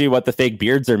 That's actually what the fake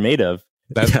beards are made of.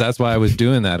 That's why I was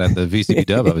doing that at the VCB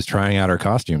Dub. I was trying out our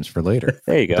costumes for later.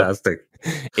 There you go. Fantastic.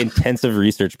 Intensive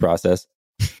research process.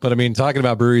 But I mean, talking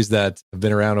about breweries that have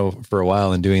been around for a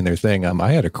while and doing their thing,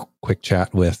 I had a quick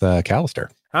chat with Callister.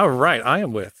 All right. I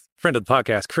am with friend of the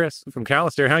podcast, Chris from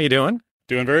Callister. How you doing?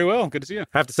 Doing very well. Good to see you.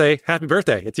 Have to say, happy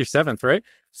birthday. It's your 7th, right?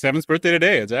 7th birthday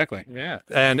today, exactly. Yeah.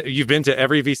 And you've been to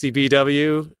every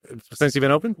VCBW since you've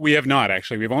been open? We have not,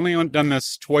 actually. We've only done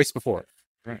this twice before.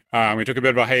 Right. We took a bit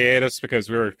of a hiatus because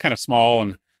we were kind of small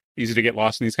and easy to get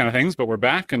lost in these kind of things, but we're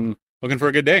back and looking for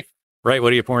a good day. Right.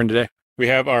 What are you pouring today? We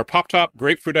have our Pop Top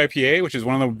Grapefruit IPA, which is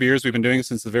one of the beers we've been doing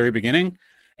since the very beginning.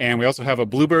 And we also have a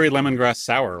Blueberry Lemongrass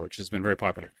Sour, which has been very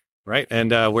popular. Right.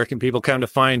 And where can people come to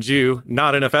find you,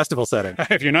 not in a festival setting?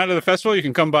 If you're not at the festival, you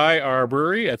can come by our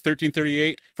brewery at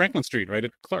 1338 Franklin Street, right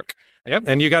at Clark. Yep.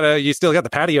 And you still got the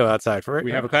patio outside for it.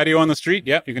 We have a patio on the street.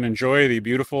 Yep. You can enjoy the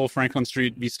beautiful Franklin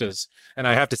Street vistas. And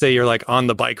I have to say, you're like on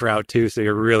the bike route too. So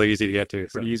you're really easy to get to.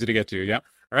 Pretty easy to get to. Yep.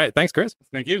 All right. Thanks, Chris.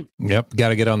 Thank you. Yep. Got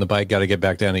to get on the bike. Got to get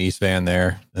back down to East Van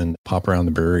there and pop around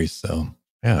the breweries. So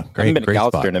yeah, great. I haven't been to Callister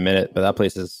spot. in a minute, but that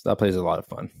place is a lot of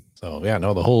fun. So yeah,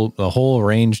 no, the whole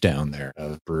range down there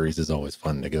of breweries is always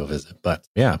fun to go visit. But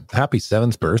yeah, happy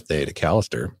 7th birthday to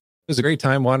Callister. It was a great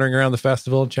time wandering around the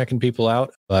festival, checking people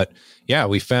out. But yeah,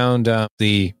 we found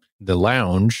the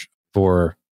lounge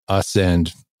for us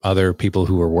and other people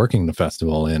who were working the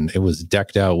festival, and it was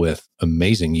decked out with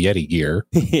amazing Yeti gear.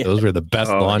 Yeah. Those were the best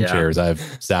lawn chairs I've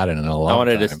sat in a long time. I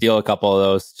wanted to steal a couple of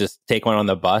those, just take one on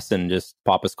the bus and just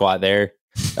pop a squat there.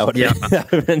 That would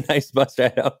have been a nice bus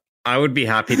ride out. I would be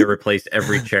happy to replace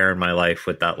every chair in my life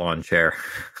with that lawn chair.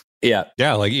 Yeah.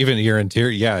 Yeah. Like even your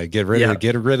interior. Yeah. Get rid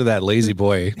of that lazy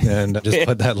boy and just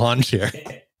put that lawn chair.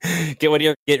 Get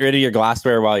rid of your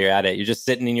glassware while you're at it. You're just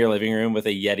sitting in your living room with a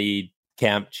Yeti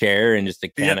camp chair and just a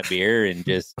can of beer and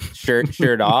just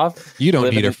shirt off. You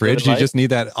don't need a fridge. You just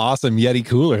need that awesome Yeti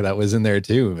cooler that was in there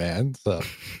too, man. So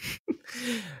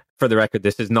for the record,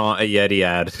 this is not a Yeti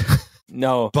ad.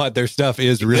 No, but their stuff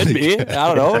is really good.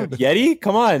 I don't know. Yeti,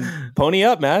 come on, pony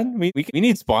up, man. We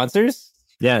need sponsors.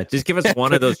 Yeah, just give us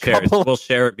one of those chairs. We'll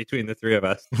share it between the three of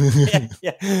us.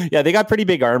 Yeah. They got pretty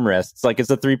big armrests. Like it's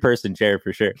a 3-person chair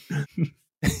for sure.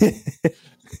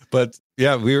 But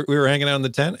yeah, we were hanging out in the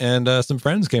tent, and some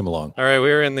friends came along. All right, we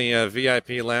were in the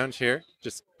VIP lounge here,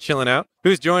 just chilling out.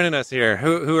 Who's joining us here?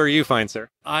 Who are you, fine sir?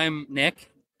 I'm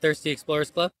Nick, Thirsty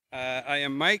Explorers Club. I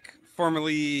am Mike,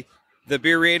 formerly The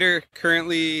Beer Raider,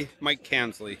 currently Mike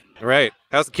Kansley. Right.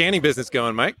 How's the canning business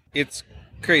going, Mike? It's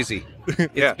crazy.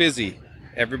 It's busy.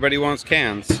 Everybody wants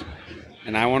cans,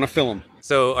 and I want to fill them.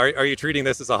 So are you treating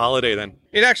this as a holiday then?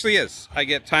 It actually is. I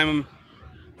get time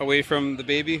away from the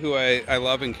baby who I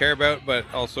love and care about, but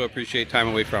also appreciate time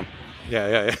away from.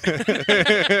 Yeah.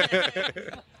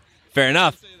 Fair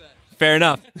enough.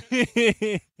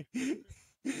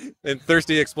 And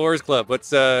Thirsty Explorers Club,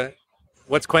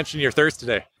 what's quenching your thirst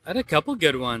today? I had a couple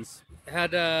good ones. I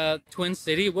had Twin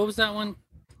City. What was that one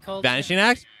called? Vanishing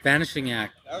Act? Vanishing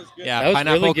Act. That was good. Yeah, that was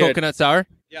pineapple really good. Coconut sour.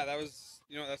 Yeah, that was,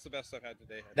 that's the best I've had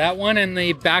today. That one and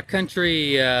the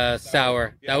Backcountry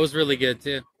sour. That was really good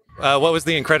too. What was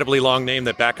the incredibly long name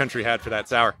that Backcountry had for that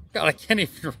sour? God, I can't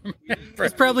even remember.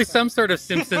 It's probably some sort of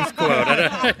Simpsons quote.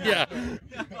 Yeah.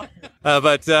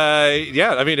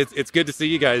 I mean, it's good to see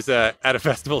you guys at a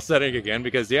festival setting again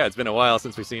because it's been a while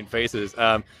since we've seen faces.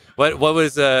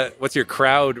 What's your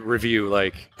crowd review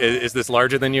like? Is this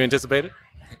larger than you anticipated?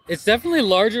 It's definitely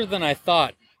larger than I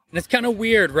thought, and it's kind of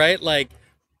weird, right? Like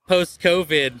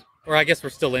post-COVID, or I guess we're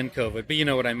still in COVID, but you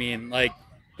know what I mean. Like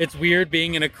it's weird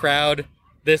being in a crowd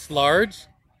this large,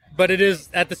 but it is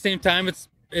at the same time it's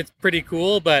pretty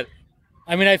cool. But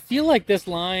I mean, I feel like these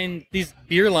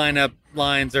beer lineup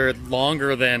lines are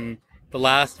longer than the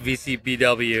last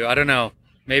VCBW. I don't know.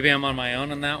 Maybe I'm on my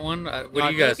own on that one. What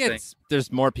do you guys think?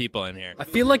 There's more people in here. I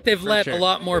feel like they've let a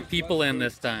lot more people in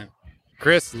this time.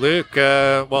 Chris, Luke,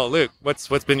 Luke, what's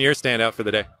been your standout for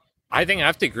the day? I think I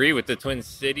have to agree with the Twin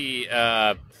City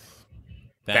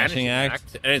Vanishing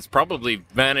Act. And it's probably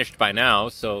vanished by now,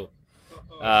 so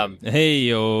hey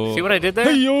yo. See what I did there?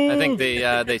 Hey yo. I think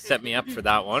they set me up for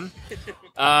that one.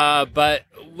 But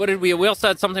what did we also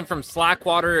had something from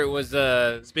Slackwater. It was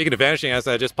speaking of Vanishing Act,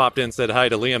 I just popped in and said hi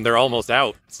to Liam. They're almost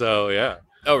out. So yeah.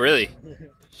 Oh really?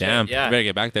 Damn. Yeah. You better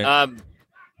get back there.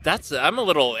 I'm a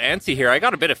little antsy here. I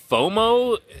got a bit of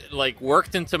FOMO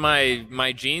worked into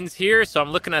my genes here, so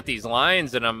I'm looking at these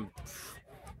lines and I'm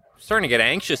starting to get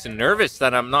anxious and nervous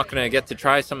that I'm not going to get to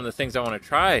try some of the things I want to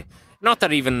try. Not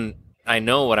that even I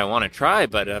know what I want to try,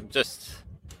 but I'm just...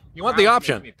 You want the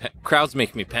option. Crowds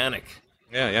make me panic.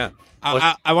 Yeah.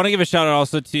 I want to give a shout out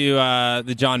also to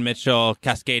the John Mitchell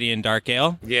Cascadian Dark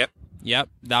Ale. Yep.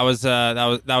 That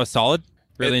was solid.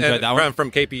 Really enjoyed that one. From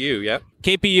KPU, yeah.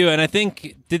 KPU, and I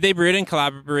think, did they brew it in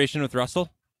collaboration with Russell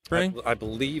Brewing? I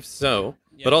believe so.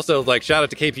 Yep. But also, shout out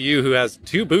to KPU, who has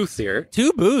 2 booths here.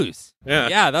 2 booths? Yeah.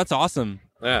 Yeah, that's awesome.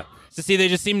 Yeah. So see, they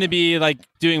just seem to be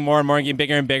doing more and more, getting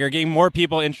bigger and bigger, getting more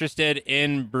people interested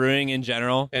in brewing in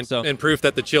general. And proof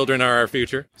that the children are our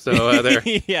future. So they're,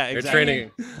 yeah, exactly. They're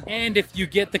training. And if you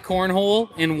get the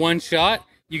cornhole in one shot,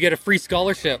 you get a free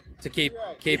scholarship to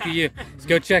KPU. So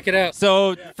go check it out.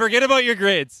 So forget about your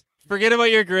grades.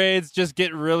 Just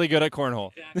get really good at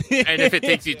cornhole. And if it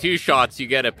takes you 2 shots, you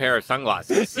get a pair of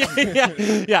sunglasses.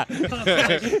 Yeah.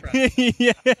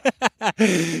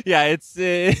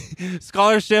 It's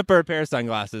scholarship or a pair of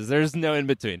sunglasses. There's no in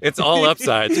between. It's all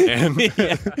upsides, man.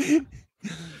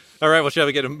 All right, well, shall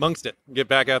we get amongst it? Get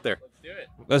back out there.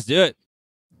 Let's do it.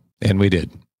 And we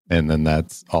did. And then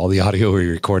that's all the audio we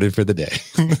recorded for the day.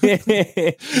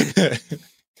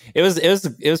 It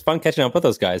was fun catching up with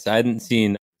those guys. I hadn't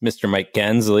seen Mr. Mike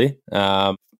Gansley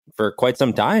for quite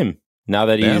some time now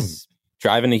that he's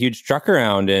driving a huge truck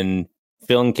around and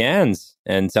filling cans,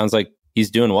 and sounds like he's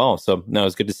doing well. So no,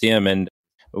 it's good to see him. And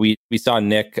we saw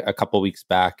Nick a couple weeks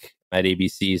back at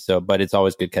ABC. But it's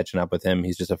always good catching up with him.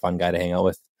 He's just a fun guy to hang out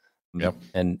with. Yep.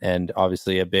 And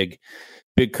obviously a big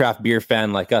craft beer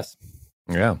fan like us.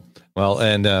 Yeah. Well,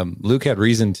 and Luke had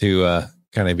reason to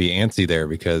kind of be antsy there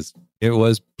because it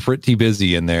was pretty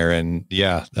busy in there. And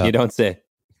yeah. You don't say.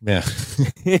 Yeah.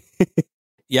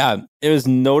 Yeah. It was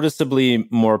noticeably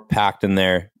more packed in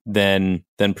there than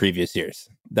previous years.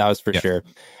 That was for sure.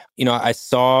 You know, I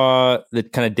saw the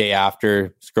kind of day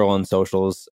after scrolling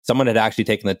socials, someone had actually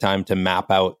taken the time to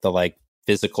map out the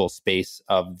physical space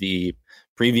of the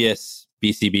previous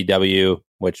BCBW,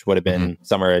 which would have been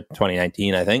summer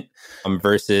 2019, I think,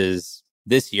 versus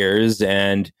this year's.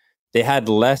 And they had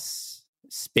less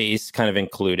space kind of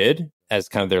included as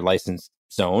kind of their licensed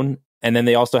zone. And then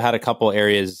they also had a couple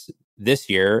areas this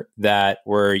year that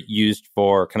were used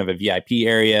for kind of a VIP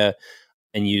area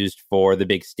and used for the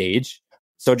big stage.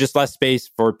 So just less space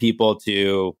for people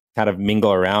to kind of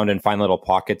mingle around and find little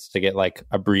pockets to get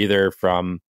a breather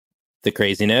from the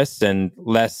craziness, and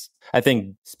less, I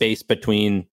think, space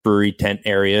between brewery tent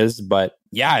areas. But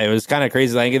yeah, it was kind of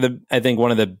crazy. I think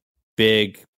one of the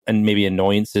big and maybe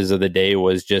annoyances of the day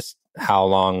was just how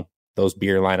long those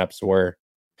beer lineups were.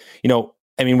 You know,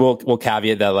 I mean, we'll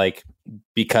caveat that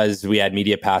because we had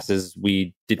media passes,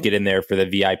 we did get in there for the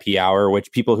VIP hour,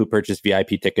 which people who purchased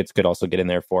VIP tickets could also get in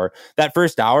there for. That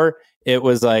first hour, it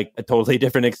was a totally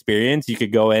different experience. You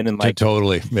could go in and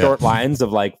short lines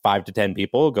of 5 to 10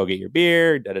 people, go get your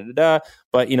beer, But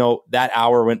that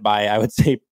hour went by, I would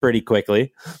say, pretty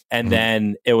quickly. And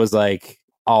then it was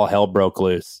all hell broke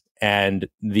loose, and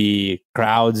the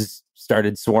crowds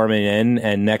started swarming in.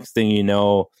 And next thing you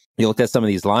know, you look at some of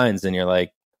these lines and you're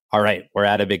like, all right, we're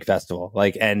at a big festival.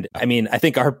 And I mean, I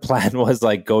think our plan was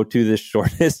go to the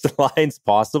shortest lines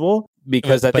possible,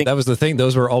 because I think that was the thing.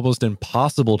 Those were almost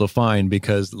impossible to find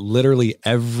because literally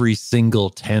every single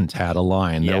tent had a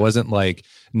line. There wasn't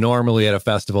normally at a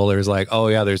festival, there's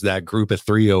there's that group of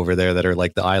 3 over there that are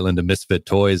the island of misfit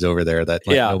toys over there that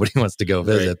nobody wants to go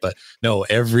visit. Right. But no,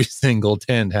 every single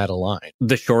tent had a line.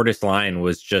 The shortest line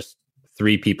was just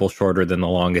 3 people shorter than the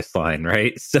longest line,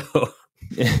 right? So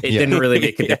it didn't really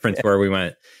make a difference where we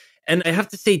went. And I have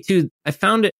to say, too, I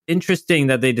found it interesting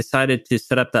that they decided to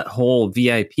set up that whole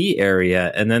VIP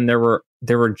area. And then there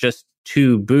were just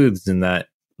 2 booths in that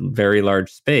very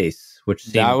large space, which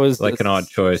seemed an odd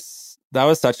choice. That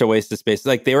was such a waste of space.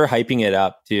 Like they were hyping it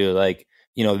up too. Like,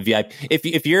 you know, VIP.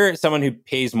 If you're someone who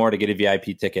pays more to get a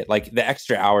VIP ticket, like the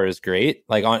extra hour is great.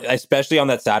 Like especially on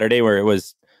that Saturday where it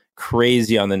was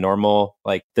crazy on the normal,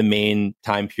 like the main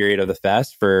time period of the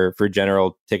fest for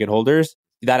general ticket holders.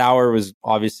 That hour was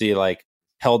obviously like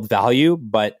held value,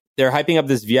 but they're hyping up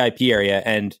this VIP area,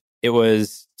 and it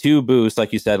was 2 booths,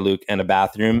 like you said, Luke, and a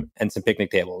bathroom and some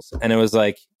picnic tables. And it was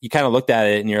like, you kind of looked at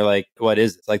it and you're like, what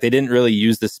is this? Like they didn't really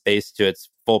use the space to its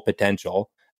full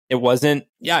potential. It wasn't,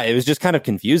 it was just kind of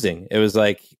confusing. It was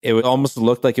like, it almost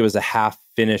looked like it was a half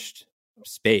finished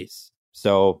space.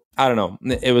 So I don't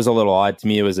know. It was a little odd to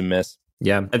me. It was a miss.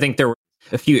 Yeah. I think there were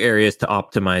a few areas to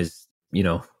optimize, you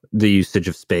know, the usage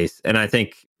of space. And I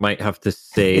think might have to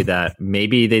say that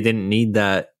maybe they didn't need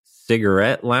that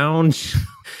cigarette lounge.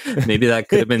 Maybe that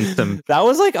could have been some. That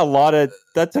was like a lot of,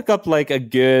 that took up like a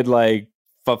good, like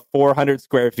 400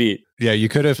 square feet. Yeah, you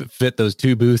could have fit those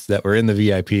 2 booths that were in the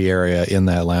VIP area in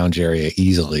that lounge area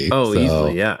easily. Oh,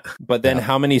 easily, yeah. But then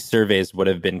how many surveys would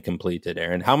have been completed,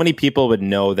 Aaron? How many people would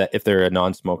know that if they're a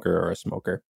non-smoker or a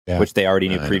smoker? Yeah. Which they already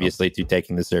knew previously to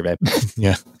taking the survey.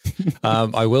 Yeah.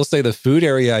 I will say the food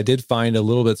area I did find a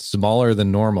little bit smaller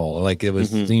than normal. Like it was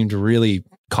seemed really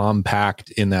compact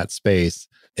in that space.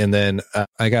 And then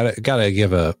I gotta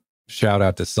give a shout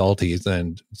out to Salties,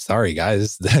 and sorry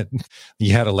guys that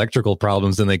you had electrical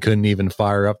problems and they couldn't even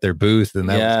fire up their booth, and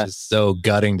that was just so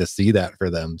gutting to see that for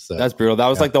them. So that's brutal. That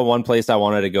was like the one place I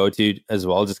wanted to go to as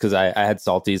well, just because I had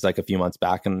Salties like a few months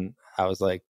back, and I was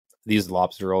like, these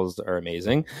lobster rolls are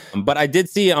amazing. But I did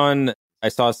see I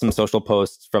saw some social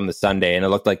posts from the Sunday, and it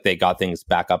looked like they got things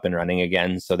back up and running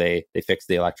again. So they fixed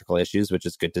the electrical issues, which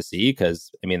is good to see,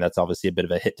 because I mean, that's obviously a bit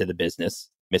of a hit to the business,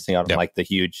 missing out on like the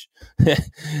huge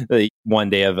the one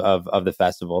day of the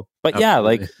festival. But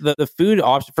like the food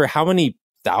option for how many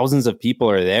thousands of people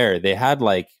are there, they had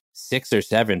like 6 or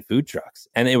 7 food trucks,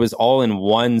 and it was all in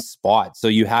one spot. So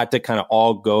you had to kind of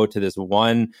all go to this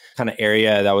one kind of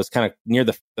area that was kind of near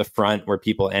the front where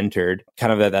people entered,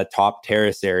 kind of that top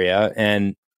terrace area.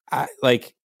 And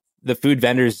like the food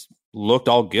vendors looked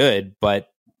all good, but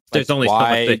there's only so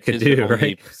much they could do,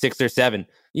 right? 6 or 7.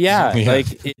 Yeah.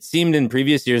 Like it seemed in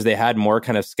previous years they had more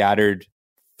kind of scattered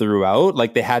throughout.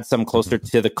 Like they had some closer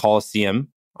to the Coliseum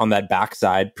on that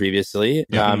backside previously,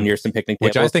 near some picnic tables.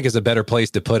 Which I think is a better place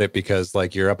to put it, because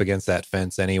like you're up against that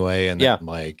fence anyway. And then,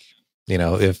 like, you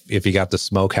know, if you got the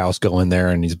smokehouse going there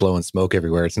and he's blowing smoke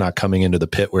everywhere, it's not coming into the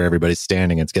pit where everybody's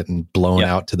standing. It's getting blown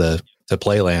out to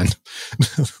playland.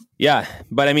 Yeah.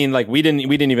 But I mean, like we didn't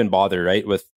even bother, right,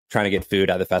 with trying to get food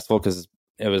at the festival, because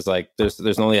it was like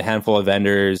there's only a handful of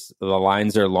vendors. The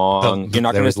lines are long. You're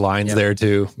not going to lines there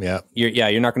too. Yeah.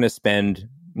 You're not going to spend,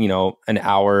 you know, an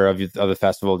hour of the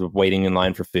festival waiting in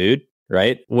line for food,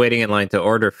 right? Waiting in line to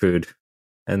order food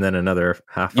and then another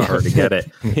half hour to get it.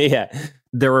 Yeah.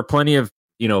 There were plenty of,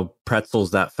 you know,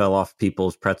 pretzels that fell off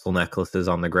people's pretzel necklaces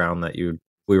on the ground that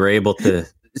we were able to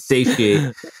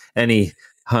satiate any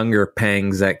hunger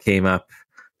pangs that came up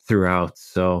throughout.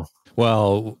 So,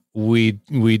 well, we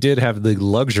did have the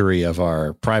luxury of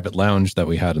our private lounge that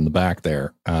we had in the back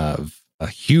there of a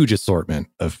huge assortment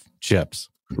of chips.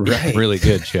 Right. Really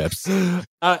good chips.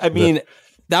 I mean,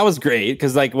 that was great,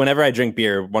 because like whenever I drink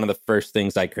beer, one of the first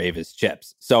things I crave is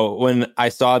chips. So when I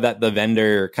saw that the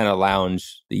vendor kind of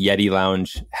lounge, the Yeti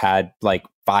lounge, had like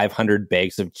 500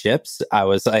 bags of chips, I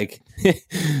was like,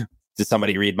 did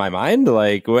somebody read my mind?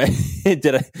 Like,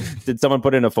 did someone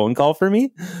put in a phone call for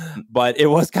me? But it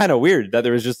was kind of weird that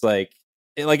there was just like,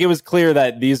 it was clear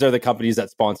that these are the companies that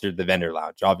sponsored the vendor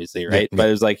lounge, obviously, right? Yeah. But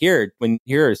it was like, here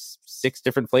are 6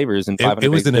 different flavors and 500. It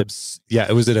was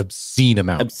it was an obscene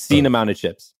amount of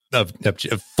chips. Of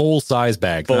full size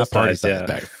bag, not party size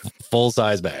bag, full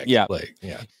size bag. Yeah,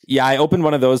 yeah. I opened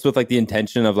one of those with like the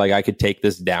intention of like I could take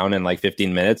this down in like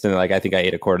 15 minutes, and like I think I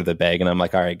ate a quarter of the bag, and I'm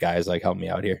like, all right, guys, like help me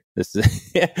out here. This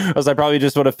is. I probably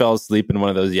just would have fell asleep in one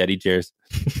of those Yeti chairs.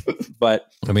 But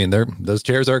I mean, those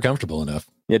chairs are comfortable enough.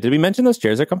 Yeah, did we mention those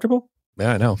chairs are comfortable?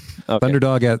 Yeah, I know. Okay.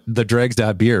 Thunderdog at the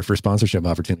Dregs.beer for sponsorship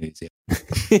opportunities.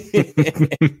 Yeah.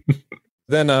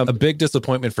 Then a big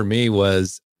disappointment for me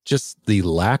was just the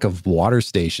lack of water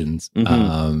stations.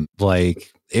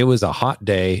 Like it was a hot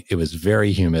day. It was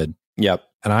very humid. Yep.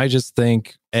 And I just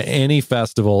think any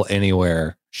festival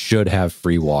anywhere should have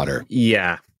free water.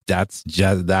 Yeah. That's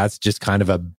just kind of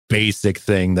a basic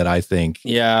thing that I think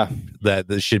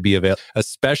that should be available,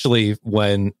 especially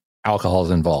when alcohol is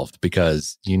involved,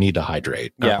 because you need to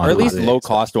hydrate. Yeah, or at least low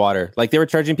cost water. Like they were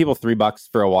charging people $3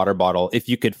 for a water bottle if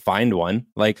you could find one.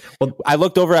 Like I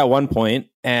looked over at one point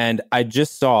and I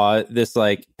just saw this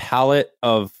like pallet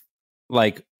of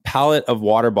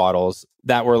water bottles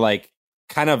that were like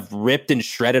kind of ripped and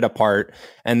shredded apart.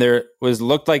 And there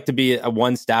looked like to be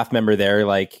one staff member there,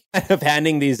 like kind of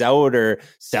handing these out or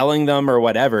selling them or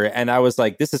whatever. And I was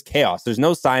like, this is chaos. There's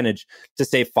no signage to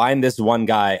say, find this one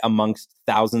guy amongst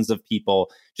thousands of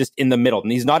people just in the middle.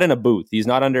 And he's not in a booth. He's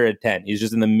not under a tent. He's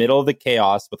just in the middle of the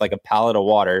chaos with like a pallet of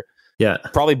water. Yeah.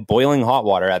 Probably boiling hot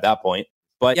water at that point.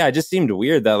 But yeah, it just seemed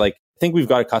weird that like, I think we've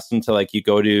got accustomed to like you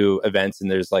go to events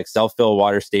and there's like self-fill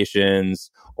water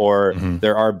stations, or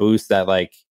there are booths that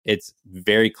like it's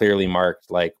very clearly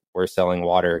marked like we're selling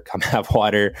water, come have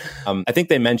water. I think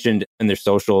they mentioned in their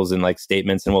socials and like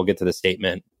statements, and we'll get to the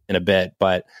statement in a bit,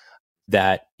 but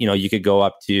that, you know, you could go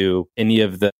up to any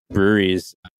of the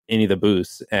breweries, any of the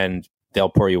booths, and they'll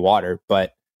pour you water.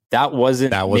 But that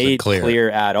wasn't made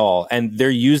clear at all. And they're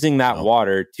using that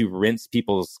water to rinse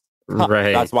people's cups.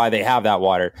 Right. That's why they have that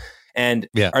water. And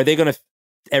are they going to,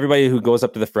 everybody who goes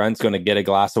up to the front is going to get a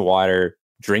glass of water,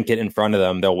 drink it in front of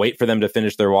them. They'll wait for them to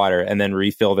finish their water and then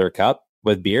refill their cup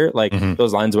with beer. Like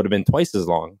those lines would have been twice as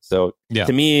long. So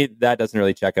to me, that doesn't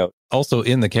really check out. Also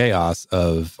in the chaos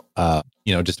of,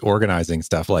 you know, just organizing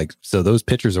stuff, like, so those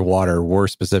pitchers of water were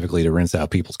specifically to rinse out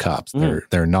people's cups.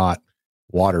 They're not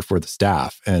water for the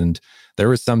staff. And there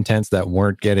was some tents that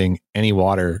weren't getting any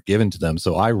water given to them.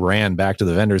 So I ran back to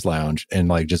the vendors lounge and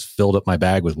like just filled up my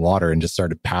bag with water and just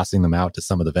started passing them out to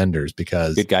some of the vendors,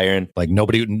 because good guy, Aaron. Like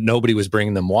nobody was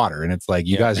bringing them water. And it's like,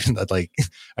 you guys are like,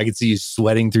 I could see you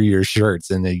sweating through your shirts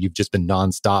and you've just been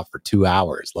nonstop for 2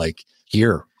 hours. Like,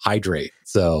 here, hydrate.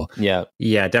 So yeah,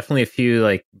 definitely a few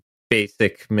like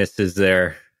basic misses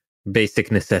there,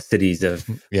 basic necessities of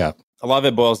a lot of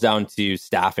it boils down to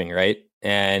staffing, right?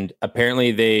 And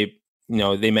apparently they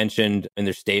mentioned in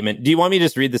their statement. Do you want me to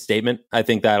just read the statement? I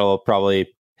think that'll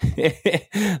probably let's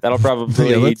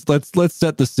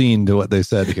set the scene to what they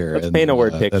said here. Let's paint a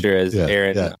word picture, as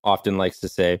Aaron often likes to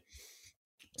say.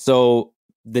 So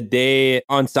the day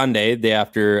on Sunday, day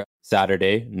after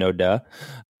Saturday, no duh,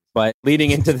 but leading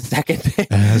into the second day,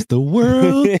 as the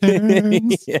world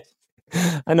turns.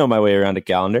 I know my way around a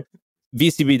calendar.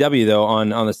 VCBW though on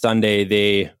the Sunday,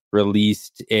 they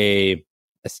released a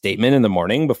statement in the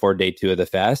morning before day 2 of the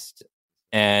fest.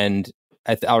 And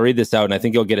I'll read this out, and I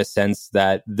think you'll get a sense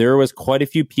that there was quite a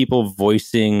few people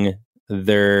voicing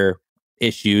their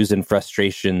issues and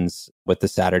frustrations with the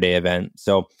Saturday event.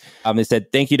 So they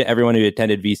said, thank you to everyone who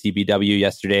attended VCBW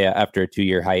yesterday after a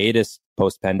 2-year hiatus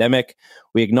post-pandemic.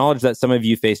 We acknowledge that some of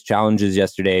you faced challenges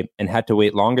yesterday and had to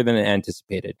wait longer than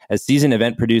anticipated. As seasoned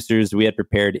event producers, we had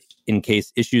prepared in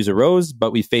case issues arose,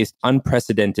 but we faced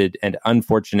unprecedented and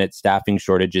unfortunate staffing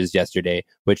shortages yesterday,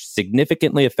 which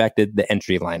significantly affected the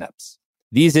entry lineups.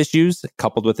 These issues,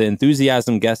 coupled with the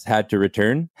enthusiasm guests had to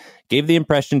return, gave the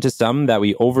impression to some that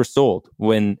we oversold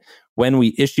when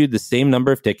we issued the same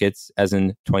number of tickets as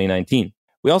in 2019.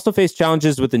 We also faced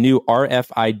challenges with the new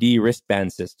RFID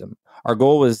wristband system. Our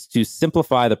goal was to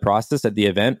simplify the process at the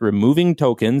event, removing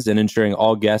tokens and ensuring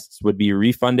all guests would be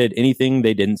refunded anything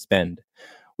they didn't spend.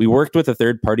 We worked with a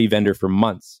third-party vendor for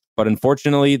months, but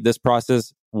unfortunately, this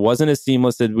process wasn't as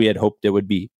seamless as we had hoped it would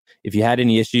be. If you had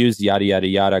any issues, yada, yada,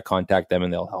 yada, contact them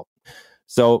and they'll help.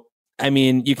 So, I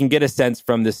mean, you can get a sense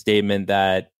from this statement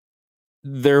that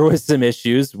there was some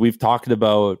issues. We've talked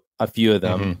about a few of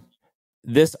them.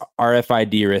 This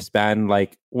RFID wristband,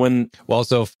 like when... Well,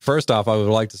 so first off, I would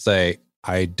like to say,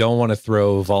 I don't want to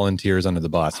throw volunteers under the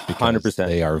bus, because 100%.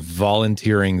 They are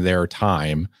volunteering their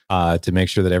time to make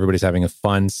sure that everybody's having a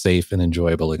fun, safe, and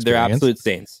enjoyable experience. They're absolute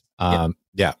saints.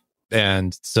 Yeah.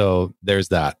 And so there's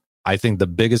that. I think the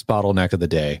biggest bottleneck of the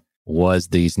day was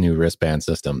these new wristband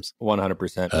systems.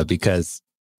 100%. Because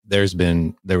there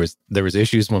was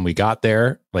issues when we got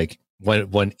there, like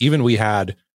when even we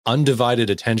had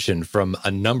undivided attention from a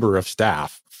number of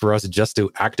staff for us just to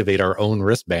activate our own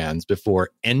wristbands before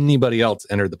anybody else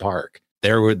entered the park.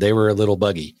 They were a little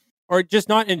buggy. Or just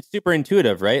not super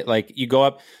intuitive, right? Like you go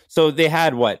up. So they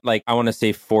had I want to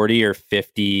say 40 or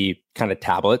 50 kind of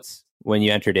tablets when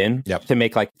you entered in to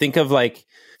make think of like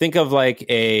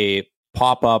a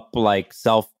pop-up like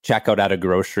self-checkout at a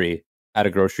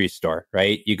grocery store,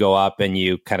 right? You go up and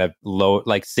you kind of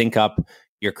sync up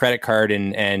your credit card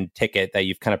and ticket that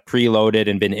you've kind of preloaded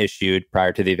and been issued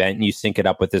prior to the event, and you sync it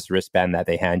up with this wristband that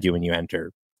they hand you when you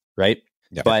enter, right?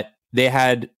 Yep. But they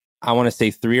had, I want to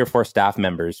say 3 or 4 staff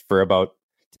members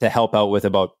to help out with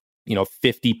about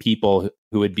 50 people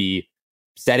who would be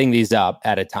setting these up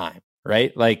at a time,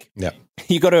 right? Like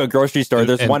you go to a grocery store,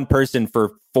 there's one person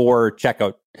for 4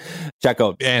 checkout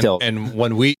and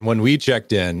when we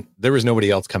checked in, there was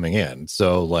nobody else coming in.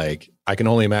 So like I can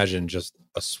only imagine just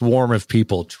a swarm of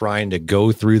people trying to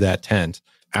go through that tent,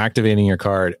 activating your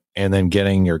card, and then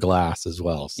getting your glass as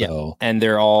well. So, and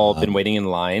they're all been waiting in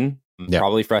line,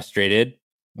 probably frustrated,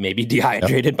 maybe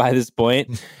dehydrated by this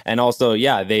point. And also,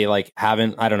 they like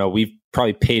haven't, I don't know, we've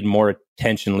probably paid more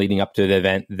attention leading up to the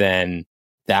event than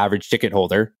the average ticket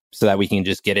holder so that we can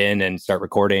just get in and start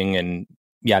recording and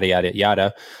yada, yada,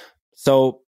 yada.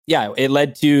 So it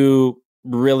led to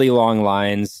really long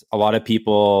lines. A lot of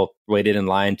people waited in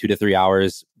line 2 to 3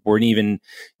 hours, weren't even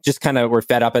just kind of were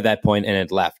fed up at that point and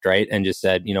had left, right? And just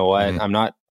said, you know what, I'm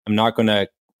not going to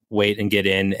wait and get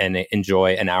in and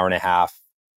enjoy an hour and a half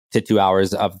to 2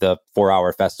 hours of the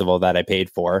 4-hour festival that I paid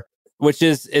for, which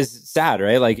is sad,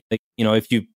 right? Like, you know,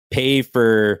 if you pay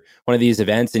for one of these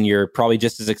events and you're probably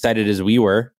just as excited as we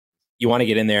were, you want to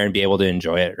get in there and be able to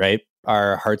enjoy it, right?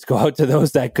 Our hearts go out to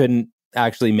those that couldn't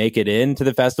actually make it into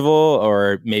the festival,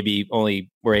 or maybe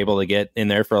only were able to get in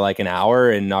there for like an hour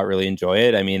and not really enjoy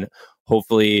it. I mean,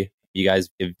 hopefully you guys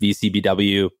give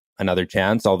VCBW another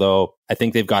chance, although I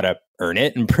think they've got to earn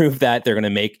it and prove that they're going to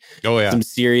make some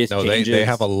serious changes. They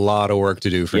have a lot of work to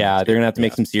do. They're going to have to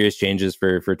make some serious changes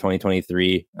for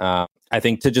 2023. I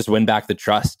think to just win back the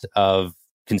trust of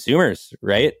consumers,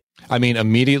 right? I mean,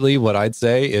 immediately what I'd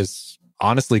say is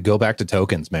honestly, go back to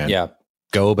tokens, man. Yeah.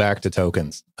 Go back to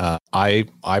tokens. I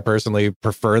personally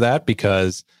prefer that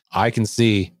because I can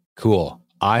see, cool,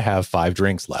 I have 5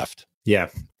 drinks left. Yeah.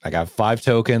 I got 5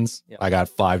 tokens. I got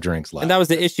 5 drinks left. And that was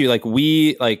the issue. Like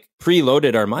we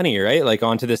preloaded our money, right? Like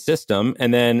onto the system.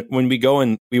 And then when we go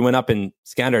and we went up and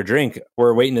scanned our drink,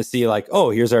 we're waiting to see like,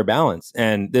 oh, here's our balance.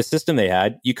 And this system they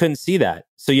had, you couldn't see that.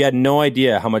 So you had no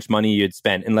idea how much money you'd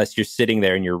spent unless you're sitting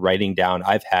there and you're writing down,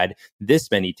 I've had this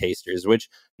many tasters, which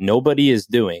nobody is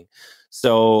doing.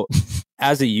 So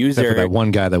as a user, except for that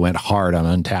one guy that went hard on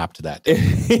Untapped that day.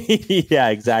 Yeah,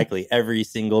 exactly. Every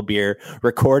single beer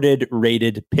recorded,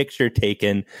 rated, picture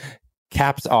taken,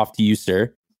 caps off to you,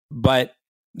 sir. But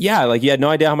yeah, like you had no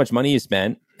idea how much money you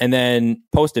spent. And then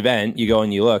post event, you go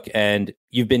and you look and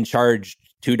you've been charged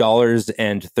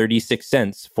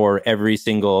 $2.36 for every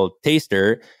single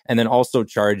taster, and then also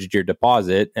charged your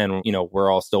deposit. And, you know,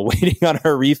 we're all still waiting on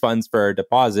our refunds for our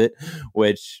deposit,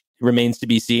 which remains to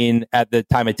be seen at the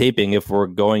time of taping if we're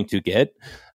going to get.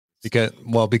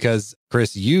 Because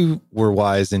Chris, you were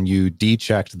wise and you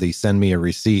de-checked the send me a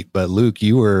receipt, but Luke,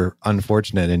 you were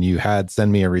unfortunate and you had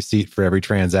send me a receipt for every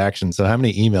transaction. So how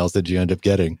many emails did you end up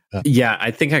getting? Yeah,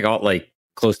 I think I got like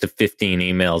close to 15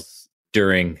 emails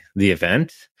during the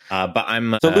event. But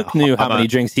so Luke knew how many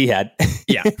drinks he had.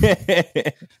 Yeah.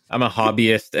 I'm a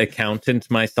hobbyist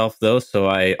accountant myself, though, so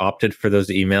I opted for those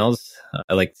emails.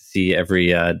 I like to see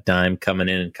every dime coming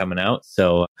in and coming out.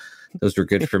 So those were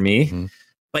good for me. Mm-hmm.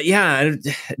 But yeah,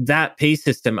 that pay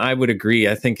system, I would agree.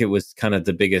 I think it was kind of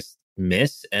the biggest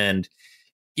miss. And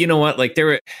you know what? Like there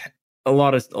were a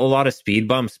lot of speed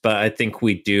bumps, but I think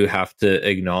we do have to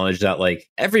acknowledge that like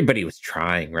everybody was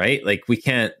trying, right? Like we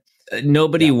can't.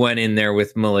 Nobody went in there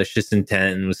with malicious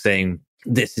intent and was saying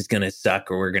this is going to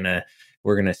suck or we're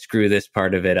going to screw this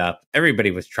part of it up. Everybody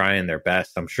was trying their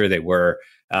best. I'm sure they were.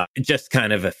 Just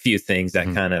kind of a few things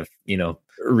that kind of, you know,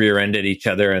 rear-ended each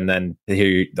other, and then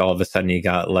here all of a sudden you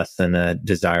got less than a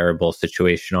desirable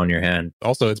situation on your hand.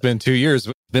 Also, it's been 2 years.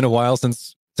 It's been a while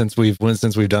since we've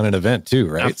done an event too,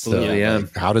 right? Absolutely, so,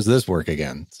 like, how does this work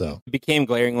again? So it became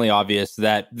glaringly obvious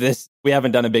that we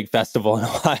haven't done a big festival in a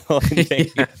while.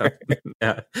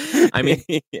 I mean,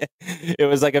 it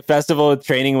was like a festival with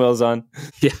training wheels on.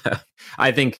 Yeah,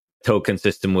 I think token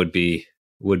system would be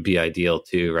ideal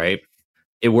too, right?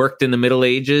 It worked in the Middle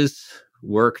Ages,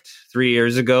 worked 3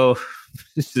 years ago.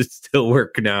 It should still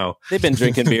work now. They've been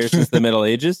drinking beer since the Middle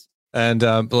Ages. And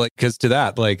because to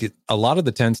that, like a lot of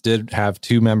the tents did have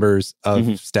 2 members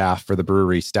of staff for the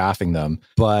brewery staffing them.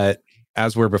 But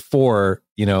as were before,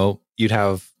 you know, you'd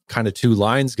have kind of 2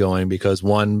 lines going because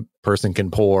one person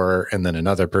can pour and then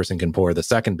another person can pour the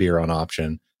second beer on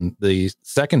option. The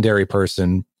secondary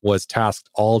person was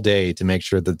tasked all day to make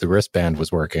sure that the wristband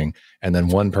was working. And then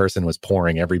one person was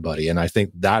pouring everybody. And I think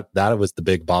that was the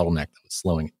big bottleneck that was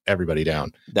slowing everybody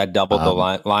down. That doubled the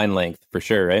line length for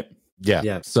sure, right?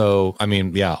 Yeah. So, I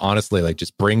mean, yeah, honestly, like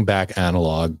just bring back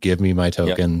analog, give me my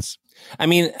tokens. Yep. I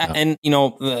mean, and you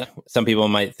know, some people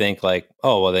might think like,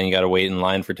 oh, well, then you got to wait in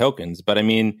line for tokens. But I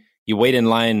mean, you wait in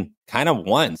line kind of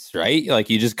once, right?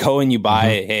 Like you just go and you buy,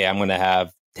 hey, I'm going to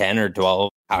have 10 or 12,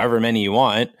 however many you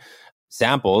want,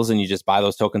 samples, and you just buy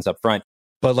those tokens up front.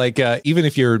 But like, even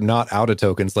if you're not out of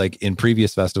tokens, like in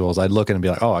previous festivals, I'd look and be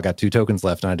like, oh, I got 2 tokens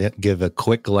left. And I'd give a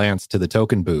quick glance to the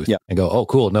token booth and go, oh,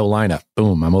 cool. No lineup.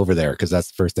 Boom. I'm over there. Cause that's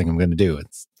the first thing I'm going to do.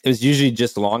 It was usually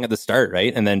just long at the start,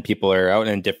 right? And then people are out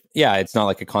and it's not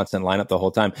like a constant lineup the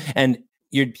whole time. And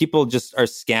people just are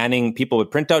scanning. People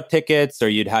would print out tickets, or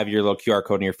you'd have your little QR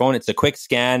code on your phone. It's a quick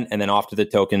scan, and then off to the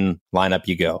token lineup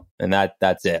you go, and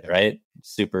that's it, right?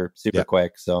 Super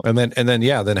quick. So and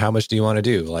then how much do you want to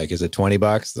do? Like, is it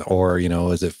 $20 or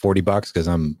is it $40 because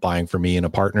I'm buying for me and a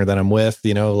partner that I'm with?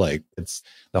 Like it's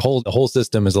the whole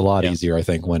system is a lot easier, I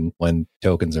think, when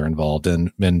tokens are involved,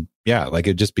 and like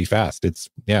it'd just be fast. Is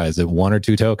it 1 or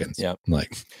 2 tokens? Yeah,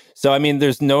 like so. I mean,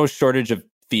 there's no shortage of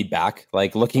feedback.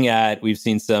 Like we've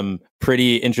seen some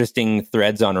pretty interesting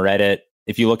threads on Reddit.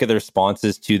 If you look at the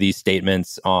responses to these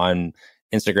statements on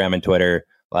Instagram and Twitter,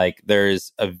 like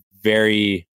there's a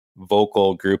very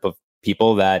vocal group of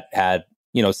people that had,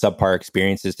 subpar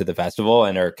experiences to the festival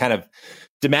and are kind of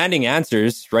demanding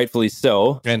answers, rightfully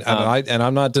so. And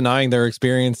I'm not denying their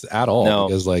experience at all.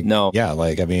 Because I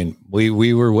mean,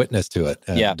 we were witness to it.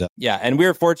 And, and we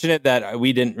were fortunate that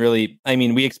we didn't really,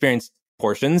 we experienced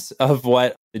portions of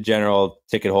what the general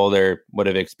ticket holder would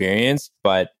have experienced,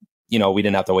 but we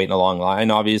didn't have to wait in a long line,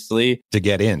 obviously, to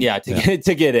get in.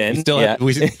 To get in.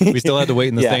 We still had to wait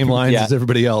in the same lines as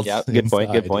everybody else. Yeah, good point.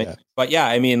 Yeah. But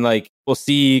we'll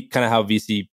see kind of how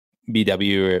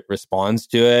VCBW responds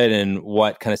to it and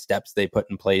what kind of steps they put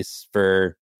in place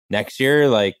for next year.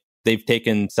 Like they've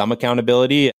taken some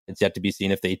accountability. It's yet to be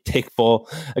seen if they take full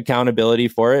accountability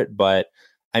for it. But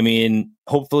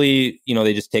hopefully,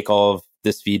 they just take all of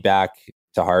this feedback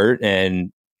to heart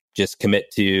and just commit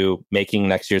to making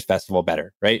next year's festival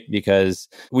better, right? Because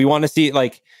we want to see,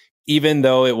 like, even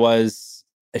though it was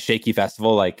a shaky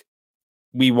festival, like,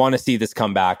 we want to see this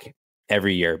come back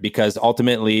every year, because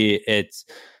ultimately it's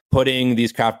putting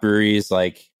these craft breweries,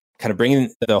 like, kind of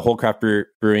bringing the whole craft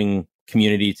brewing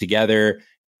community together.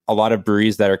 A lot of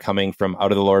breweries that are coming from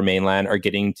out of the Lower Mainland are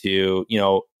getting to,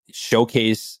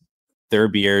 showcase their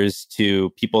beers to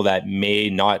people that may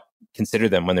not consider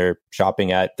them when they're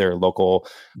shopping at their local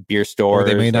beer store. Or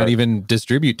they may not even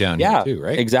distribute down here too,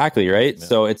 right? Exactly, right? Yeah.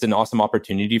 So it's an awesome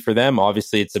opportunity for them.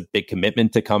 Obviously, it's a big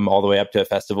commitment to come all the way up to a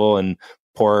festival and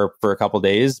pour for a couple of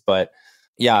days. But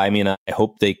I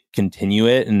hope they continue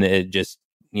it, and it just,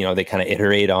 they kind of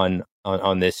iterate on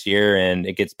this year, and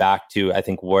it gets back to, I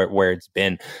think, where it's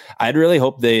been. I'd really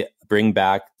hope they bring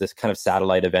back this kind of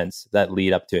satellite events that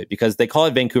lead up to it, because they call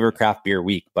it Vancouver Craft Beer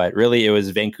Week, but really it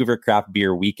was Vancouver Craft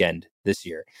Beer Weekend this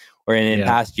year, where in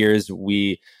past years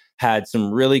we had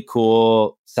some really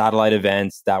cool satellite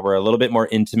events that were a little bit more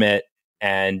intimate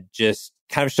and just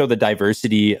kind of show the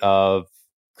diversity of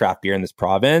craft beer in this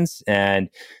province. And,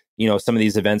 some of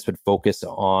these events would focus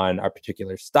on our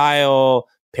particular style,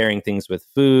 pairing things with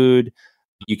food.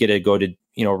 You get to go to,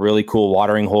 really cool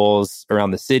watering holes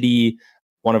around the city.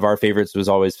 One of our favorites was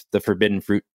always the Forbidden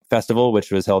Fruit Festival, which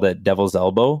was held at Devil's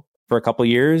Elbow for a couple of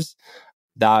years.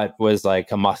 That was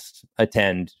like a must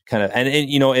attend kind of, and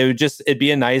it'd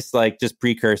be a nice, like, just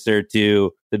precursor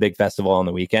to the big festival on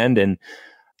the weekend. And,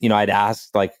 I'd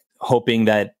asked, like, hoping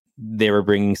that they were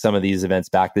bringing some of these events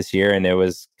back this year, and it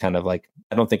was kind of like,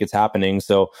 I don't think it's happening.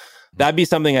 So that'd be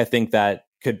something I think that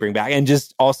could bring back, and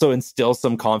just also instill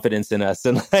some confidence in us,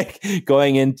 and, like,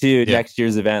 going into next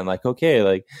year's event, like, okay,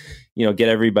 like, get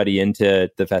everybody into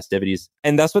the festivities.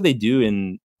 And that's what they do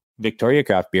in Victoria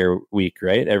Craft Beer Week,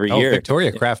 right? Every year.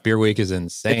 Victoria Craft Beer Week is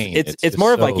insane. It's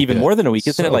more of, like, even more than a week,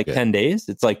 isn't it? Like 10 days?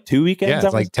 It's like 2 weekends? Yeah,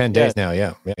 it's like 10 days now.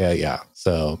 Yeah.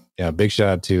 So, big shout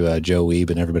out to Joe Weeb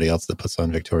and everybody else that puts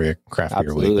on Victoria Craft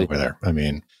Beer Week over there.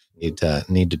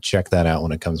 Need to check that out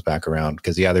when it comes back around,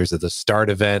 because there's the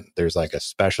start event, there's like a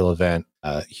special event.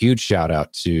 Huge shout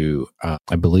out to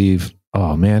I believe,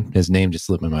 oh man, his name just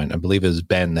slipped my mind. I believe it was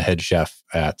Ben, the head chef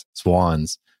at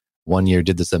Swans. One year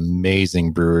did this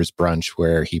amazing brewers brunch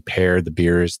where he paired the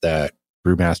beers that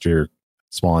brewmaster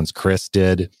Swans Chris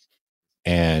did,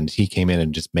 and he came in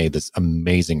and just made this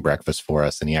amazing breakfast for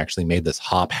us. And he actually made this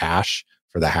hop hash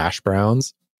for the hash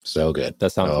browns. So good. That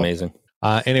sounds amazing.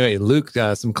 Anyway, Luke,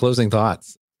 some closing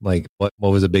thoughts. Like, what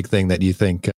was a big thing that you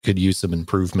think could use some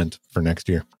improvement for next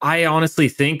year? I honestly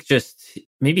think just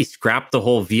maybe scrap the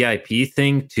whole VIP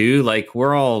thing too. Like,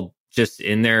 we're all just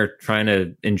in there trying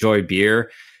to enjoy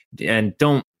beer, and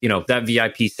don't, that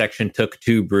VIP section took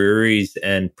 2 breweries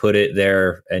and put it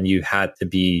there, and you had to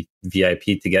be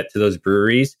VIP to get to those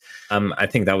breweries. I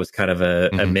think that was kind of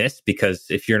a miss, because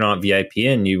if you're not VIP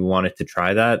and you wanted to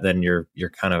try that, then you're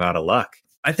kind of out of luck.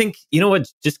 I think,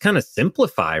 just kind of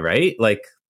simplify, right? Like,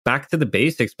 back to the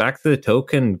basics, back to the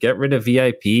token, get rid of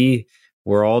VIP.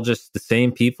 We're all just the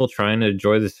same people trying to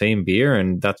enjoy the same beer,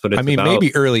 and that's what it's about.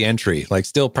 Maybe early entry, like,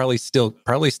 probably still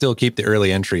keep the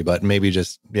early entry, but maybe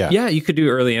just, Yeah, you could do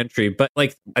early entry, but,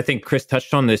 like, I think Chris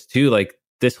touched on this too. Like,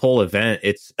 this whole event,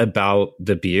 it's about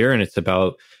the beer and it's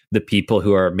about the people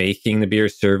who are making the beer,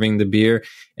 serving the beer,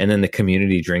 and then the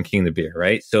community drinking the beer,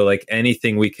 right? So like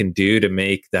anything we can do to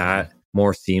make that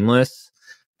more seamless.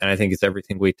 And I think it's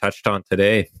everything we touched on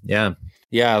today. Yeah.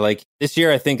 Yeah. Like this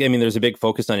year, I think, there's a big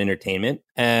focus on entertainment.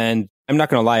 And I'm not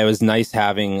going to lie, it was nice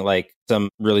having like some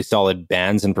really solid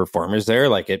bands and performers there.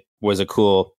 Like it was a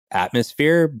cool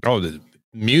atmosphere. Oh, the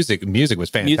music was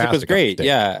fantastic. Music was great.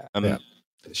 Yeah.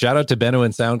 Shout out to Benno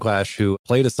and Soundclash, who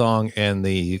played a song and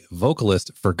the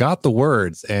vocalist forgot the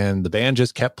words and the band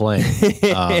just kept playing.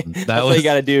 That's what you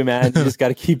got to do, man. You just got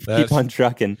to keep on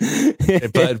trucking.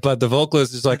 but the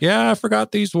vocalist is like, yeah, I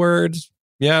forgot these words.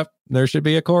 Yeah, there should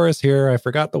be a chorus here. I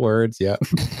forgot the words. Yeah.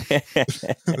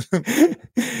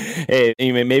 Hey,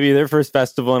 maybe their first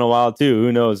festival in a while too.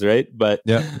 Who knows, right? But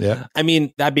yeah.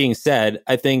 That being said,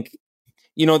 I think,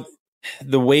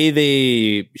 the way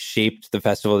they shaped the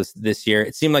festival this year,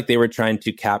 it seemed like they were trying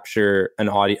to capture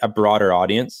a broader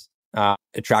audience,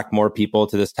 attract more people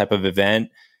to this type of event.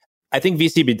 I think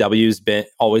VCBW's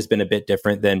always been a bit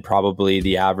different than probably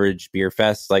the average beer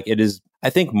fest. Like it is, I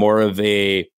think, more of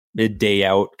a day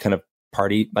out kind of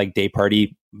party, like day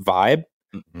party vibe.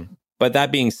 Mm-hmm. But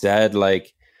that being said,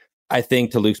 like I think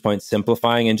to Luke's point,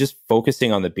 simplifying and just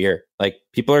focusing on the beer. Like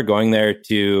people are going there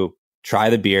to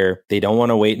try the beer. They don't want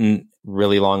to wait in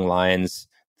really long lines.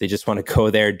 They just want to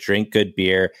go there, drink good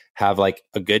beer, have like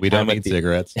a good time. We don't need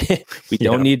cigarettes. We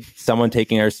don't need someone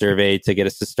taking our survey to get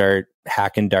us to start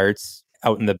hacking darts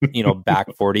out in the back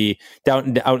 40 out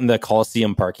in the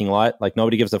Coliseum parking lot. Like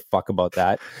nobody gives a fuck about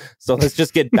that. So let's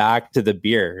just get back to the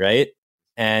beer, right?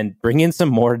 And bring in some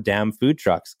more damn food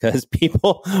trucks because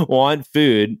people want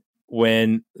food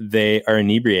when they are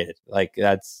inebriated. Like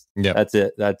that's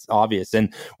it. That's obvious.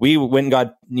 And we went and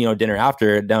got, dinner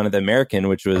after down at the American,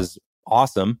 which was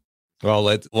awesome. Well,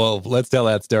 let's tell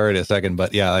that story in a second.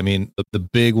 But yeah, the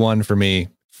big one for me,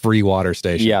 free water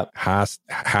station has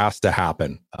to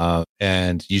happen.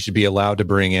 And you should be allowed to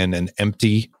bring in an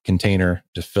empty container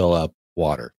to fill up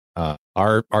water.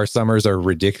 Our summers are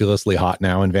ridiculously hot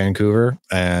now in Vancouver,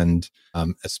 and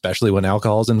especially when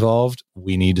alcohol is involved,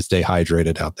 we need to stay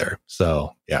hydrated out there.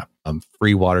 So yeah,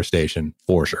 free water station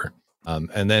for sure.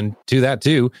 And then to that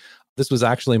too, this was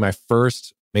actually my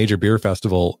first major beer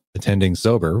festival attending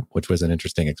sober, which was an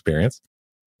interesting experience,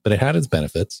 but it had its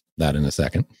benefits. That in a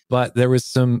second. But there was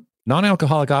some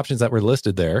non-alcoholic options that were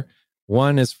listed there.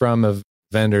 One is from a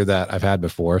vendor that I've had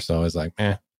before, so I was like,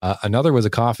 another was a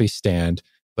coffee stand.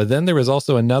 But then there was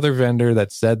also another vendor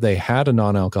that said they had a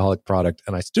non-alcoholic product.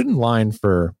 And I stood in line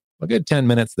for a good 10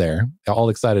 minutes there, all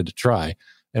excited to try.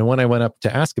 And when I went up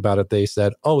to ask about it, they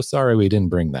said, oh, sorry, we didn't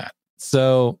bring that.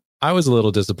 So I was a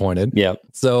little disappointed. Yeah.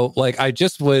 So like,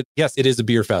 yes, it is a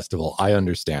beer festival. I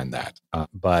understand that.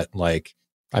 But like,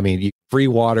 free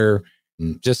water,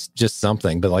 just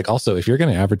something. But like also, if you're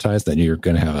going to advertise that you're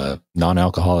going to have a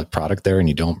non-alcoholic product there and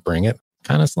you don't bring it,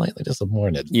 kind of slightly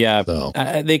disappointed. Yeah. So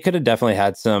they could have definitely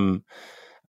had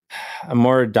a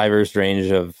more diverse range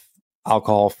of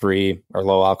alcohol-free or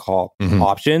low alcohol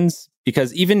options,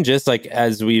 because even just like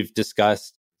as we've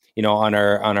discussed, on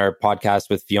our podcast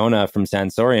with Fiona from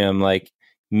Sensorium, like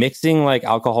mixing like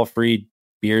alcohol-free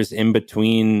beers in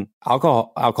between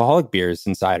alcoholic beers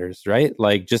and ciders, right?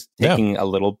 Like just taking a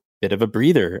little bit of a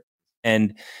breather.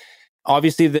 And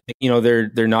obviously,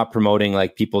 they're not promoting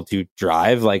like people to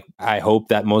drive. Like I hope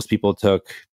that most people took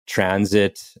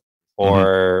transit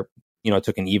or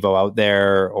took an Evo out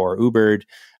there or Ubered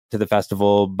to the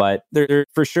festival. But there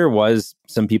for sure was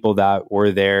some people that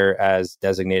were there as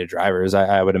designated drivers,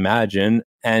 I would imagine,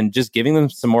 and just giving them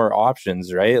some more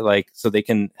options, right? Like so they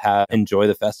can enjoy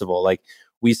the festival. Like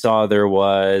we saw there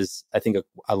was, I think,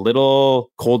 a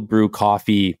little cold brew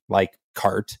coffee like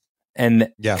cart.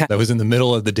 And that was in the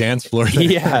middle of the dance floor.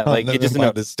 Like it just in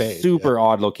a super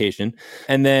odd location.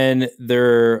 And then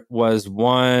there was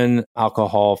one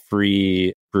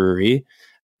alcohol-free brewery,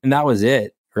 and that was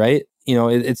it, right?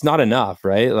 It's not enough,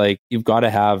 right? Like you've got to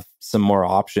have some more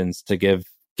options to give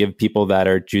people that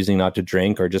are choosing not to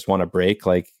drink or just want a break,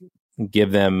 like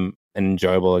give them an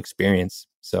enjoyable experience.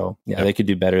 So they could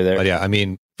do better there.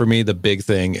 But for me, the big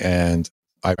thing, and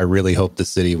I really hope the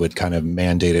city would kind of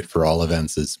mandate it for all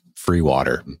events, is free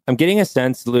water. I'm getting a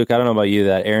sense, Luke, I don't know about you,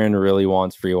 that Aaron really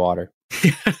wants free water.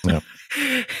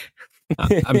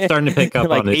 I'm starting to pick up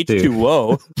like on it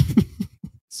H2O. too.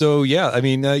 So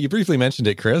you briefly mentioned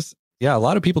it, Chris. Yeah, a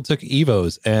lot of people took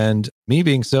Evos, and me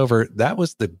being sober, that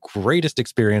was the greatest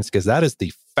experience because that is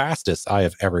the fastest I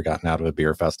have ever gotten out of a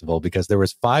beer festival, because there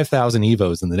was 5,000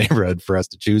 Evos in the neighborhood for us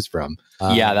to choose from.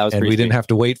 That was, and we didn't have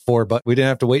to wait for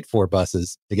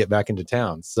buses to get back into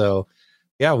town. So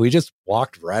yeah, we just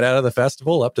walked right out of the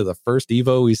festival up to the first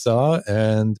Evo we saw,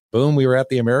 and boom, we were at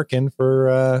the American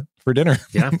for dinner.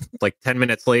 Yeah, like 10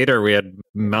 minutes later, we had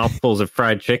mouthfuls of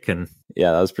fried chicken.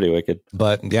 Yeah, that was pretty wicked.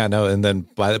 But yeah, no, and then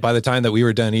by the time that we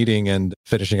were done eating and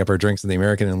finishing up our drinks in the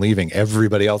American and leaving,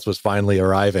 everybody else was finally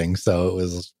arriving. So it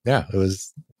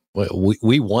was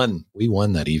we won. We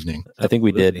won that evening. I think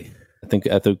we did. I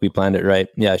think we planned it right.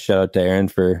 Yeah, shout out to Aaron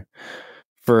for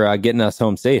getting us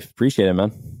home safe. Appreciate it,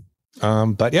 man.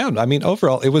 But yeah, I mean,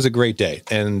 overall, it was a great day.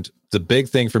 And the big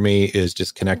thing for me is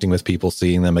just connecting with people,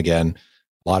 seeing them again.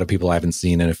 A lot of people I haven't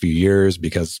seen in a few years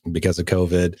because of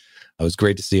COVID. It was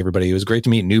great to see everybody. It was great to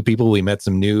meet new people. We met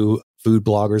some new food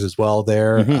bloggers as well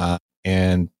there. Mm-hmm.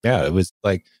 And yeah, it was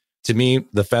like, to me,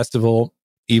 the festival,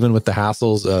 even with the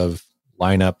hassles of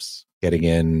lineups, getting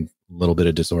in, a little bit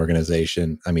of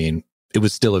disorganization, I mean, it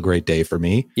was still a great day for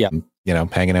me. Yeah. You know,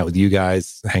 hanging out with you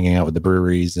guys, hanging out with the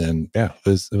breweries, and yeah, it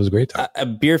was a great time. A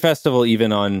beer festival,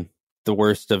 even on the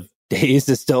worst of days,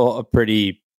 is still a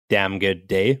pretty damn good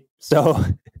day. So,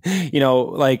 you know,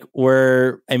 like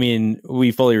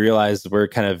we fully realize we're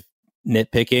kind of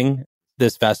nitpicking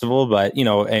this festival, but, you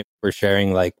know, we're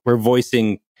sharing, like, we're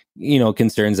voicing, you know,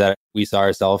 concerns that we saw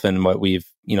ourselves and what we've,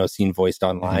 you know, seen voiced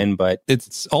online. Mm-hmm. But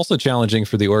it's also challenging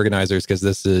for the organizers because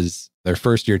this is their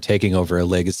first year taking over a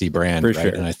legacy brand, right? Sure.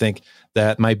 And I think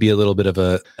that might be a little bit of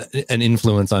an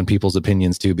influence on people's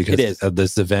opinions too, because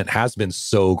this event has been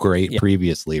so great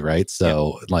previously, right?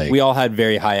 So like, we all had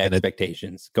very high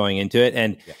expectations going into it,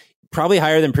 and probably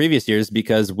higher than previous years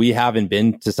because we haven't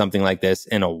been to something like this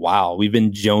in a while. We've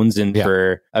been jonesing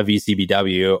for a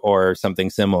VCBW or something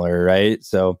similar, right?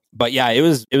 So, but yeah, it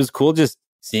was cool just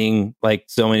seeing like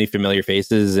so many familiar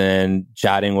faces and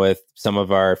chatting with some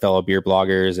of our fellow beer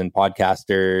bloggers and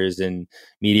podcasters and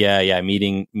media. Yeah,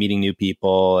 meeting new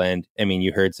people. And I mean,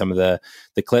 you heard some of the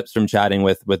clips from chatting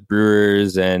with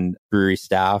brewers and brewery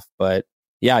staff, but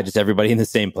yeah, just everybody in the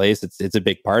same place. It's a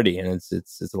big party, and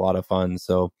it's a lot of fun.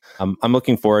 So I'm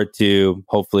looking forward to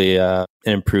hopefully an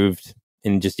improved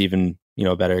and just even, you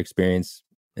know, better experience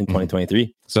in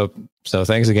 2023. So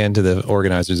thanks again to the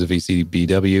organizers of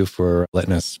VCBW for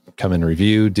letting us come and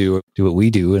review, do what we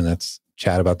do, and that's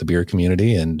chat about the beer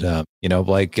community. And you know,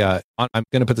 like I'm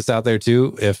going to put this out there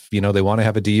too. If you know they want to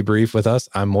have a debrief with us,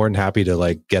 I'm more than happy to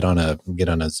like get on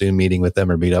a Zoom meeting with them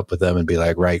or meet up with them and be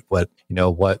like, right, what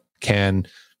can,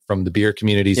 from the beer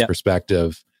community's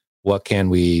perspective, what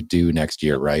can we do next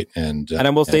year, right? And I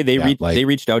will say they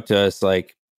reached out to us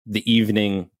like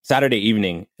Saturday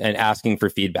evening and asking for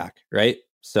feedback, right?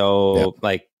 So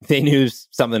like they knew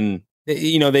something,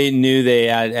 you know, they knew they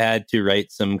had to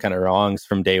right some kind of wrongs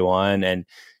from day one, and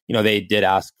you know, they did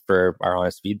ask for our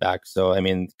honest feedback. So I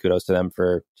mean, kudos to them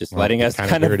for just letting us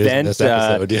kind of vent,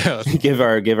 give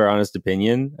our honest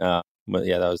opinion. But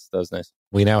yeah, that was nice.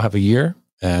 We now have a year,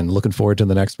 and looking forward to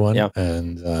the next one,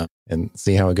 and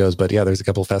see how it goes. But yeah, there's a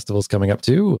couple of festivals coming up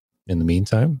too in the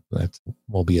meantime that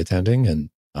we'll be attending and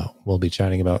we'll be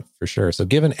chatting about for sure. So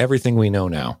given everything we know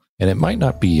now, and it might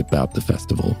not be about the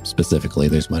festival specifically,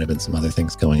 there's might have been some other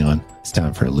things going on. It's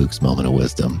time for Luke's moment of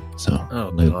wisdom. So,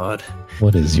 Luke, God,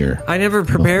 what is your? I never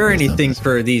prepare anything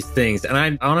for these things, and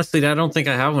I honestly don't think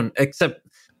I have one. Except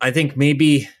I think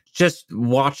maybe just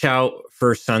watch out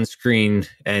for sunscreen,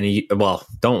 and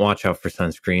don't watch out for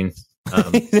sunscreen.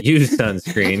 Use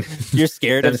sunscreen. You're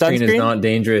scared of sunscreen? Sunscreen is not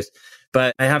dangerous.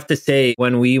 But I have to say,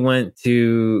 when we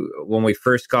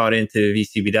first got into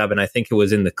VCBW, and I think it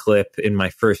was in the clip in my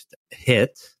first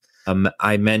hit,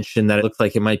 I mentioned that it looked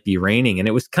like it might be raining, and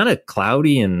it was kind of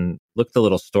cloudy and looked a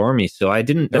little stormy. So I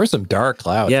didn't. There were some dark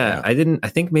clouds. Yeah, I didn't. I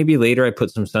think maybe later I put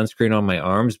some sunscreen on my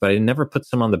arms, but I never put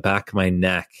some on the back of my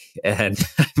neck. And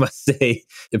I must say,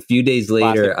 a few days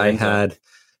later, I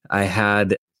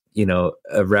had you know,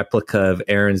 a replica of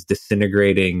Aaron's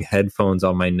disintegrating headphones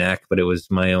on my neck, but it was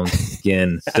my own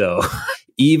skin. So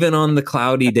even on the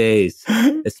cloudy days,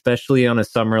 especially on a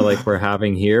summer like we're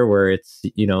having here, where it's,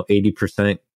 you know,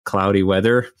 80% cloudy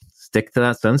weather, stick to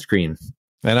that sunscreen.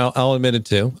 And I'll admit it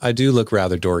too. I do look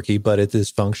rather dorky, but it is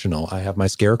functional. I have my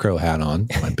scarecrow hat on,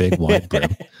 my big wide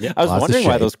brim. I was wondering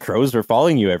why those crows were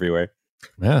following you everywhere.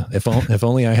 Yeah, if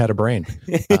only I had a brain.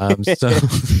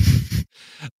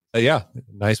 Yeah,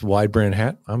 nice wide brim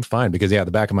hat. I'm fine because the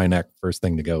back of my neck, first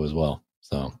thing to go as well.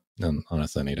 So on a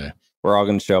sunny day, we're all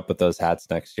going to show up with those hats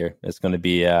next year. It's going to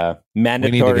be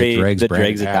mandatory. The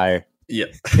Dregs attire. Yeah.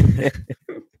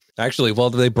 Actually, well,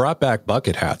 they brought back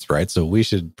bucket hats, right? So we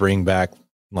should bring back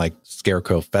like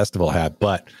Scarecrow Festival hat,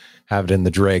 but have it in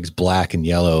the Dregs black and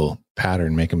yellow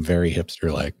pattern. Make them very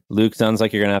hipster like. Luke, sounds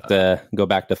like you're going to have to go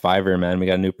back to Fiverr, man. We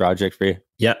got a new project for you.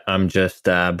 Yeah, I'm just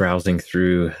browsing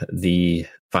through the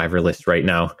 5er list right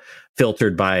now,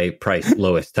 filtered by price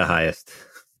lowest to highest.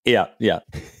 Yeah.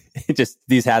 Just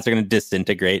these hats are going to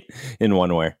disintegrate in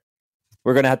one wear.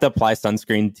 We're going to have to apply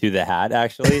sunscreen to the hat,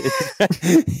 actually.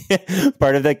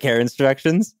 Part of the care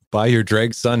instructions. Buy your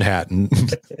Dreg sun hat and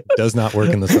does not work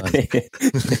in the sun.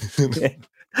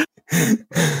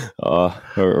 Oh,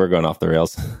 we're going off the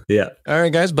rails. Yeah. All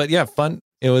right, guys. But yeah, fun.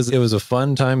 It was a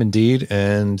fun time indeed.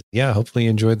 And yeah, hopefully you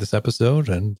enjoyed this episode.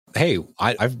 And hey,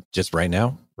 I've just right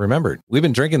now remembered, we've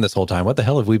been drinking this whole time. What the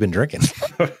hell have we been drinking?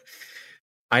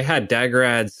 I had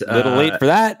Daggerad's... A little late for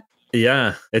that.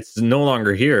 Yeah, it's no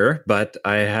longer here, but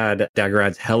I had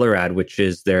Daggerad's Hellerad, which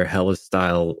is their Hella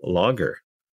style lager.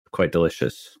 Quite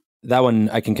delicious. That one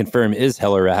I can confirm is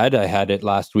Hellerad. I had it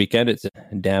last weekend. It's a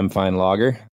damn fine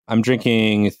lager. I'm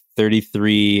drinking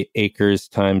 33 Acres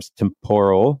times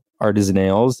Temporal Artisan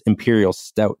Ales Imperial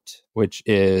Stout, which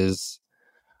was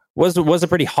a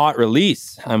pretty hot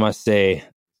release, I must say.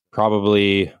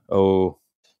 Probably,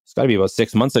 it's got to be about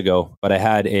 6 months ago, but I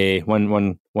had a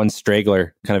one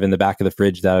straggler kind of in the back of the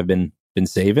fridge that I've been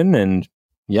saving, and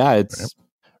yeah, it's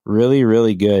really,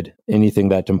 really good. Anything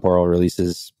that Temporal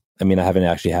releases, I mean, I haven't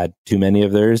actually had too many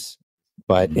of theirs,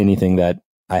 but anything that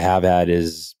I have had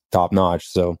is top notch.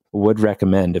 So would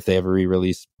recommend if they ever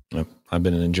re-release. I've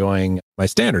been enjoying my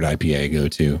standard IPA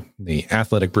go-to, the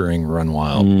Athletic Brewing Run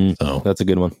Wild. So that's a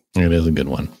good one. It is a good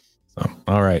one. So,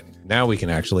 all right. Now we can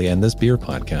actually end this beer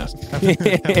podcast.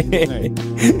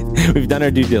 We've done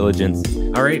our due diligence.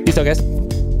 All right. Peace out, guys.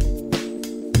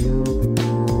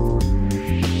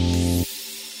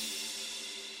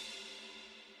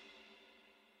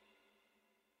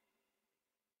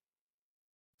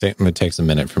 It takes a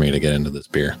minute for me to get into this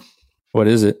beer. What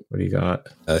is it? What do you got?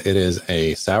 It is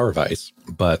a sour Weiss,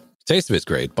 but taste of it's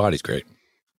great. Body's great.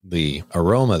 The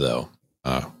aroma, though,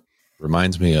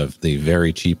 reminds me of the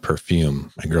very cheap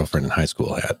perfume my girlfriend in high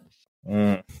school had.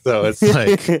 So it's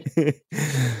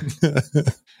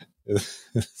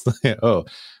like, oh,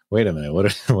 wait a minute.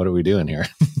 What are we doing here?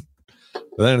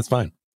 But then it's fine.